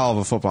pick, you're a hell of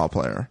a football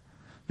player.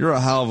 You're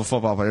a hell of a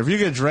football player. If you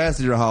get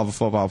drafted, you're a hell of a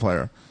football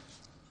player.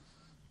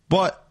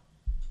 But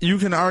you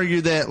can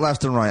argue that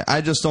left and right.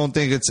 I just don't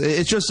think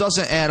it just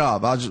doesn't add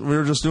up. We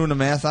were just doing the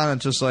math on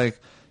it, just like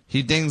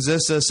he dings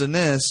this, and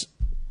this.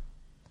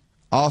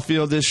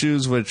 Off-field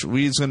issues, which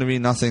weed's going to be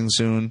nothing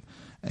soon,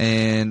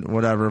 and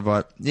whatever.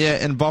 But,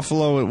 yeah, in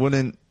Buffalo, it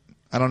wouldn't,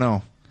 I don't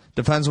know.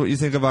 Depends what you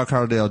think about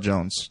Cardale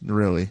Jones,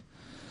 really.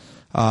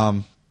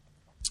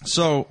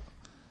 So,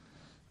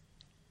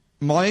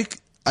 Mike,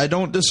 I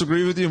don't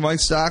disagree with you.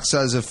 Mike Stock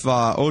says if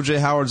O.J.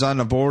 Howard's on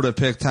the board at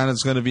pick 10,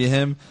 it's going to be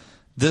him.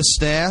 This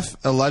staff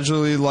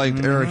allegedly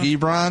liked Eric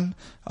Ebron.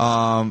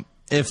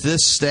 If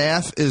this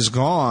staff is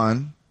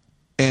gone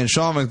and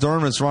Sean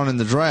McDermott's running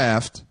the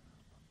draft,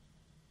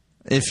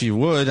 if he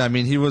would, I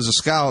mean, he was a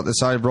scout.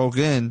 That's how he broke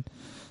in.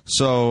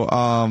 So,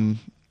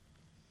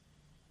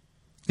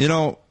 you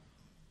know,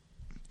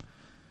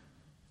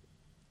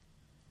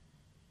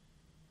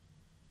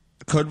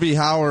 could be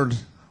Howard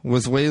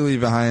with Whaley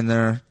behind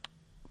there.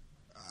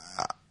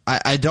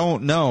 I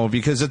don't know,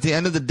 because at the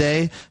end of the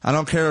day, I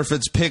don't care if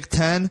it's pick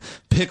 10,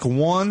 pick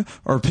 1,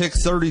 or pick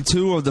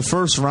 32 of the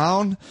first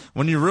round.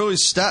 When you really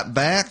step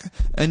back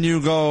and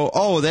you go,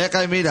 oh, that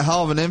guy made a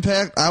hell of an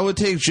impact, I would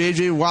take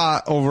J.J.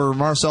 Watt over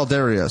Marcel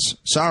Darius.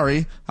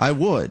 Sorry, I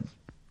would.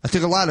 I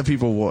think a lot of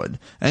people would.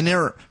 And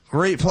they're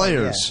great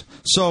players. Yeah.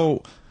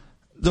 So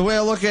the way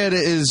I look at it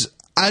is,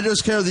 I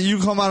just care that you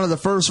come out of the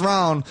first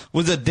round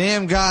with a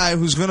damn guy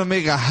who's going to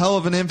make a hell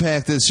of an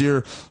impact this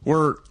year,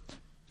 where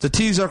the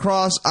T's are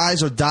crossed,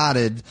 I's are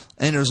dotted,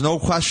 and there's no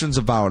questions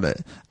about it.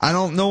 I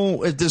don't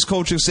know if this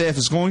coaching staff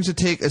is going to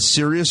take a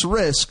serious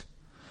risk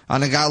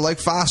on a guy like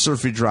Foster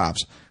if he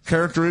drops.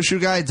 Character issue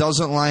guy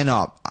doesn't line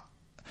up.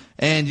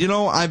 And, you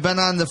know, I've been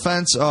on the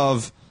fence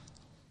of,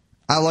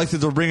 I like that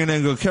they're bringing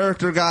in good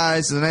character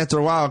guys, and then after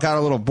a while it got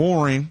a little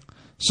boring.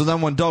 So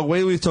then when Doug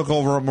Whaley took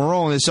over at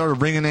Marone, they started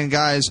bringing in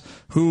guys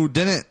who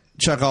didn't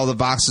check all the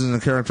boxes in the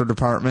character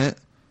department,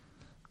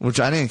 which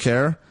I didn't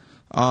care.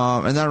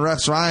 And then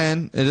Rex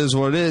Ryan, it is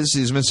what it is.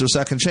 He's Mr.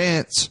 Second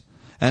Chance.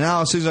 And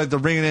now it seems like they're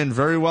bringing in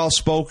very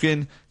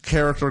well-spoken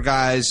character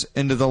guys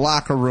into the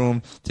locker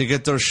room to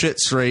get their shit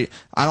straight.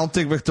 I don't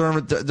think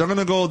McDermott, they're going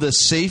to go the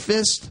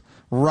safest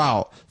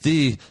route.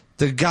 The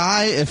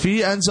guy, if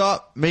he ends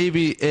up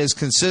maybe as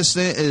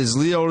consistent as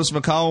Leotis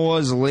McCollum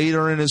was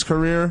later in his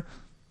career,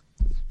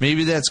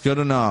 maybe that's good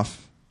enough.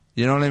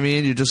 You know what I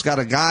mean? You just got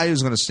a guy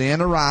who's going to stay on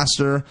the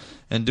roster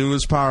and do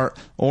his part,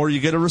 or you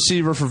get a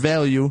receiver for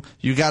value.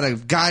 You got a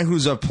guy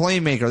who's a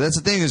playmaker.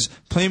 That's the thing, is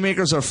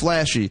playmakers are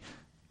flashy.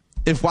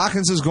 If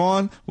Watkins is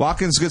gone,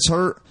 Watkins gets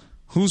hurt,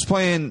 who's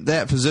playing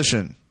that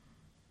position?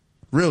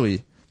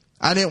 Really?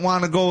 I didn't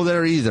want to go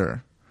there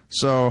either.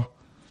 So,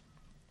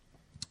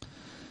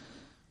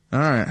 all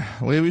right.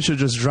 Maybe we should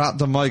just drop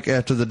the mic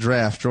after the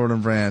draft,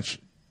 Jordan Branch.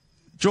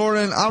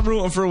 Jordan, I'm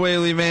rooting for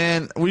Whaley,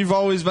 man. We've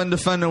always been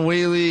defending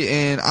Whaley,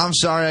 and I'm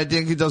sorry, I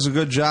think he does a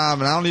good job,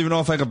 and I don't even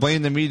know if I could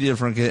blame the media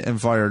for getting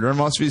fired. There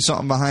must be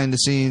something behind the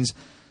scenes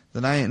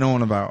that I ain't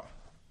knowing about.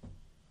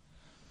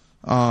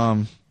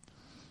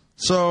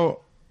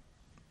 So,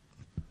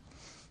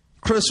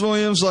 Chris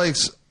Williams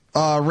likes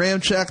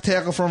Ramchek,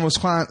 tackle from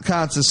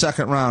Wisconsin,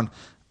 second round.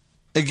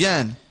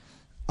 Again,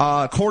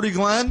 Cordy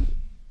Glenn,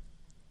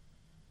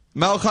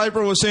 Mel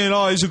Kiper was saying,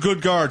 oh, he's a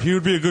good guard. He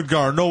would be a good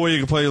guard. No way you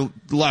can play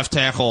left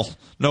tackle.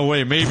 No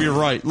way. Maybe you're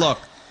right. Look,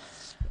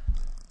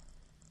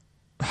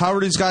 how are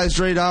these guys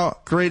grayed out?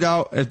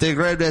 If they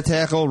grab that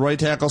tackle, right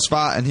tackle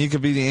spot, and he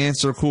could be the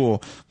answer,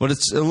 cool. But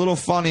it's a little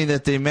funny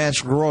that they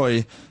match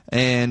Groy,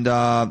 and,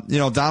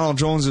 Donald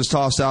Jones is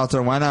tossed out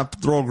there. Why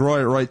not throw Groy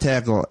at right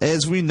tackle?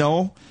 As we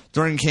know,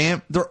 during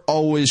camp, they're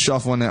always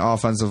shuffling that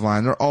offensive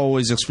line. They're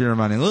always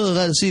experimenting. Oh,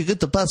 got to see, get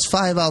the best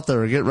 5 out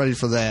there. Get ready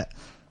for that.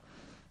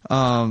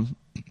 And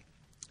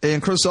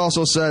Chris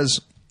also says,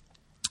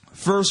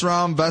 first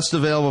round, best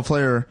available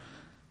player.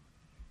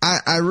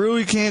 I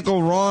really can't go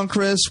wrong,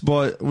 Chris,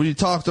 but we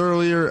talked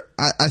earlier,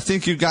 I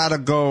think you got to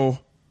go.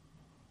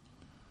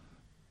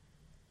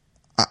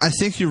 I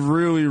think you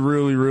really,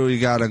 really, really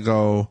got to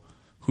go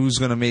who's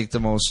going to make the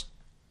most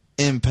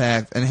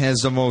impact and has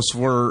the most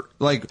word.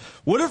 Like,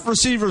 what if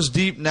receivers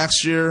deep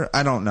next year?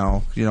 I don't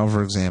know.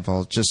 For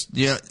example,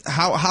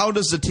 how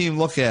does the team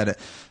look at it?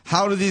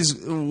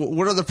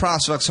 What are the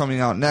prospects coming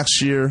out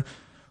next year?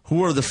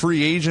 Who are the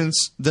free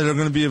agents that are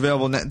going to be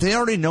available? They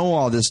already know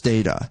all this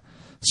data.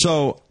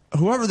 So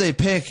whoever they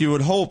pick, you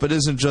would hope it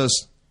isn't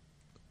just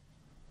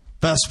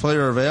best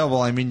player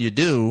available. I mean, you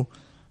do,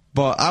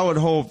 but I would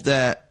hope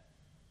that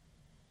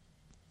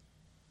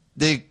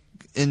they,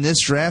 in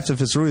this draft,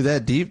 if it's really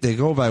that deep, they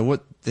go by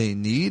what they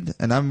need.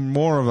 And I'm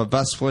more of a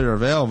best player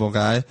available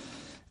guy.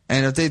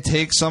 And if they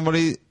take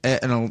somebody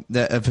at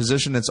a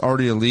position that's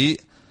already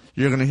elite,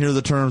 you're going to hear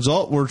the terms,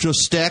 "Oh, we're just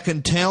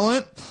stacking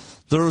talent.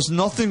 There's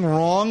nothing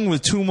wrong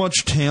with too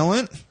much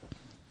talent."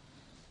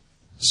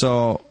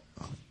 So,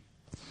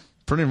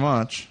 pretty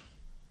much.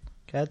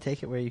 Gotta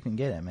take it where you can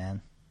get it,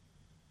 man.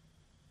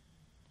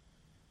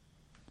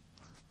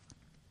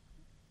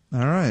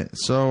 All right.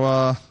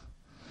 So,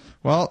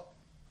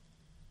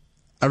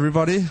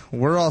 everybody,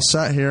 we're all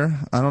set here.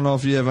 I don't know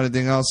if you have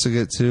anything else to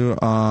get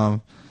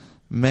to.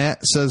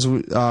 Matt says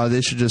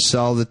they should just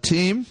sell the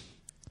team.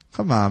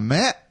 Come on,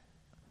 Matt.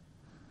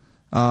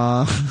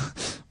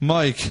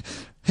 Mike,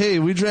 hey,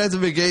 we drafted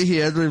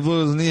McGahee after he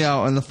blew his knee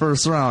out in the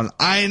first round.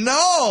 I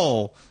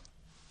know!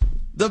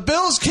 The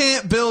Bills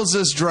can't build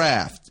this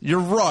draft.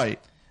 You're right.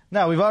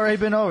 No, we've already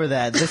been over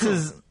that. This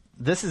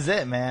is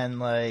it, man.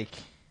 Like,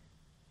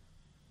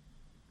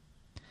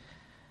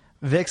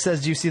 Vic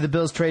says, do you see the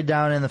Bills trade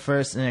down in the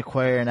first and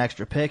acquire an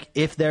extra pick?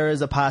 If there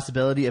is a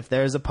possibility, if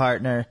there is a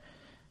partner,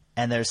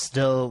 and there's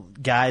still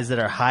guys that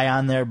are high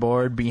on their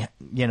board,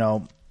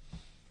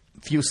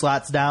 few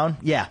slots down,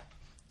 yeah.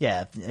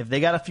 If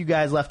they got a few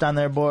guys left on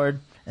their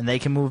board and they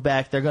can move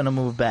back, they're going to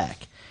move back.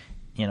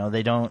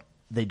 They don't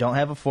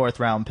have a 4th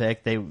round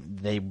pick. They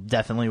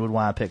definitely would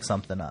want to pick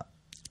something up.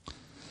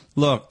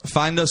 Look,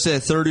 find us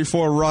at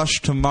 34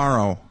 Rush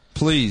tomorrow,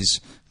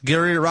 please.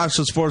 Gary at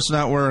Rockford Sports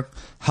Network,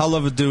 hell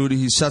of a dude.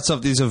 He sets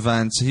up these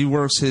events. He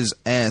works his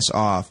ass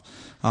off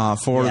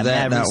for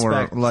that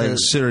network.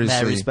 Seriously.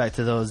 Mad respect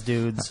to those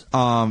dudes.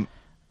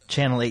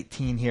 Channel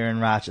 18 here in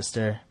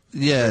Rochester.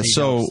 Yeah,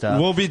 so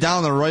we'll be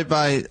down there right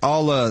by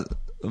all the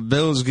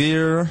Bills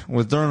gear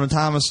with Thurman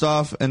Thomas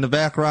stuff in the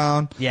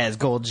background. Yeah, his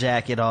gold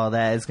jacket, all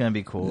that. It's going to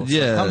be cool.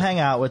 Yeah. So come hang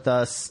out with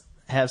us,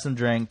 have some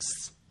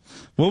drinks.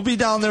 We'll be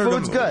down there.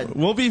 Food's good.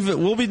 We'll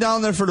be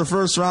down there for the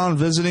first round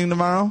visiting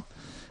tomorrow.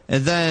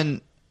 And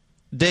then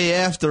day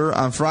after,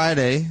 on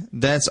Friday,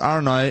 that's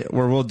our night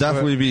where we'll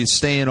definitely be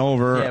staying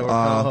over. Yeah, we're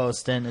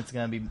co-hosting. It's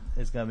gonna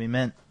be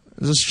mint.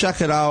 Just check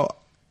it out.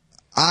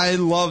 I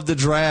love the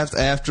draft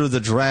after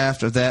the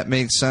draft, if that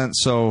makes sense.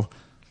 So,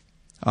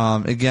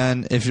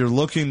 again, if you're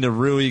looking to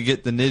really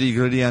get the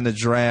nitty-gritty on the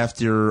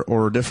draft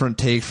or a different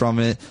take from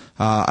it,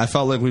 I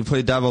felt like we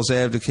played devil's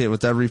advocate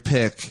with every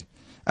pick.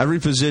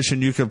 Every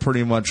position you could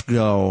pretty much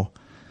go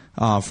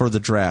for the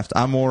draft.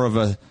 I'm more of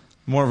a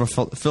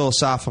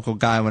philosophical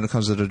guy when it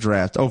comes to the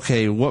draft.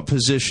 Okay, what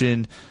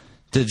position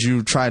did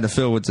you try to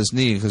fill with this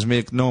need? Because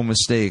make no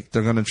mistake,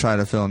 they're going to try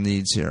to fill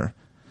needs here.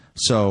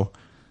 So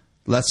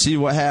let's see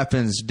what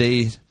happens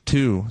day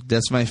 2.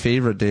 That's my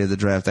favorite day of the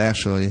draft,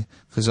 actually,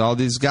 because all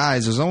these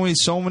guys, there's only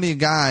so many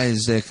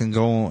guys that can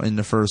go in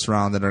the first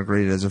round that are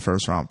graded as a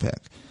first-round pick.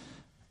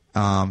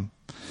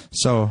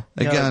 So,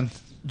 again...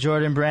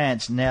 Jordan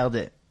Branch nailed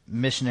it.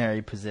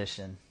 Missionary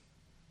position.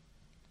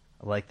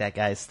 I like that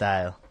guy's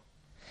style.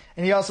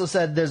 And he also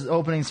said there's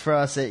openings for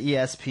us at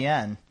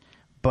ESPN,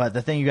 but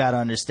the thing you got to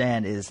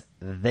understand is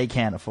they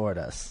can't afford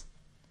us.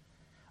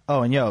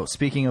 Oh, and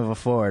speaking of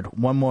afford,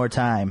 one more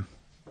time.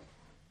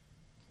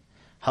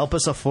 Help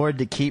us afford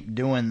to keep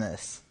doing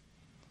this.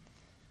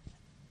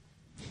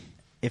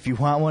 If you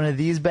want one of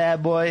these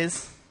bad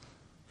boys,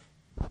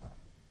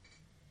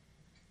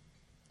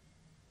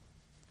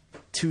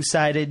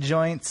 2-sided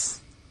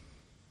joints,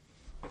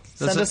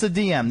 send us a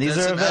DM. These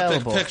are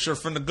available. Epic picture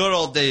from the good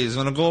old days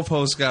when the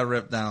goalpost got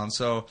ripped down.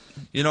 So,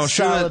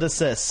 solid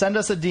assist. Send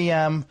us a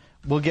DM.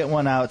 We'll get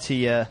one out to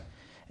you.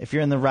 If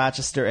you're in the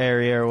Rochester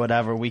area or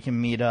whatever, we can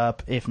meet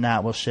up. If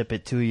not, we'll ship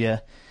it to you.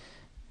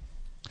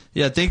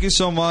 Yeah, thank you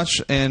so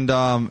much. And,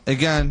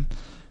 again,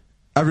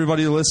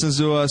 everybody who listens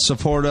to us,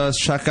 support us.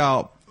 Check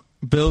out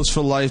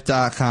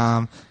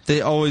BillsForLife.com.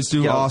 They always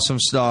do awesome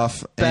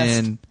stuff.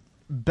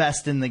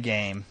 Best in the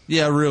game.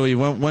 Yeah, really.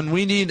 When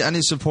we need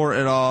any support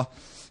at all,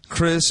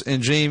 Chris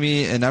and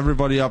Jamie and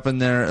everybody up in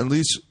there, at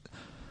least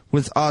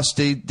with us,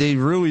 they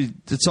really,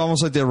 it's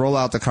almost like they roll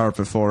out the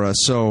carpet for us.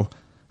 So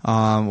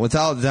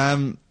without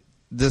them,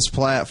 this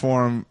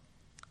platform,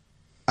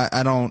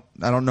 I don't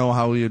know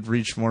how we would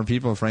reach more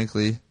people,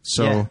 frankly.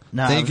 So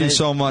thank you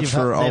so much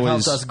for always. They've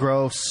helped us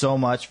grow so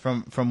much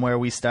from where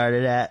we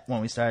started at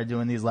when we started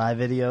doing these live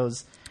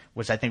videos,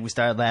 which I think we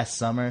started last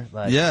summer.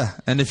 Yeah,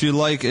 and if you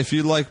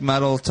like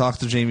metal, talk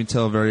to Jamie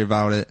Tilbury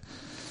about it.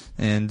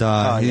 And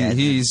yeah,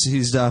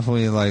 he's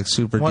definitely like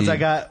super once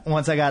deep.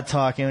 I got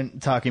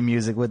talking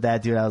music with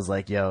that dude, I was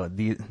like, yo,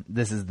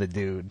 this is the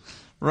dude.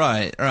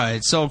 Right.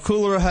 So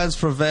cooler heads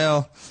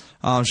prevail.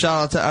 Shout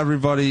out to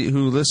everybody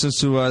who listens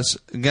to us.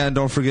 Again,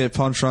 don't forget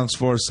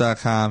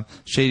punchdrunksports.com.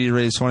 Shady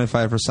Rays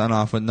 25%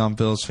 off with Numb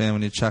Bills Fan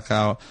when you check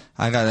out.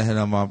 I got to hit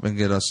them up and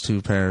get us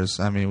 2 pairs.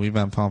 I mean, we've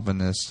been pumping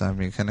this. I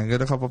mean, can I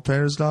get a couple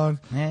pairs, dog?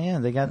 Yeah,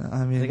 they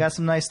got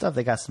some nice stuff.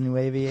 They got some new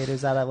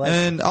aviators out I like.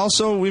 And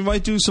also, we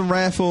might do some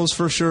raffles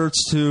for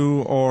shirts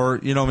too, or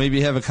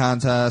maybe have a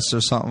contest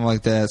or something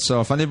like that.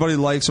 So if anybody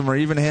likes them or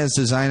even has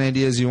design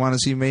ideas you want to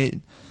see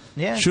made,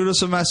 yeah, shoot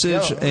us a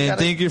message. And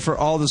thank you for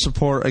all the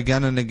support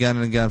again and again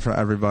and again for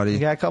everybody. We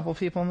got a couple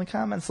people in the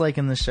comments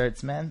liking the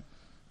shirts, man.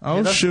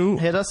 Shoot.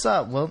 Hit us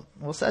up. We'll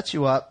set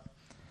you up.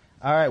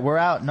 All right, we're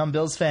out. Numb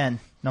Bills Fan.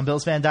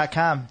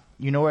 NumbBillsFan.com.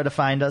 You know where to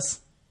find us.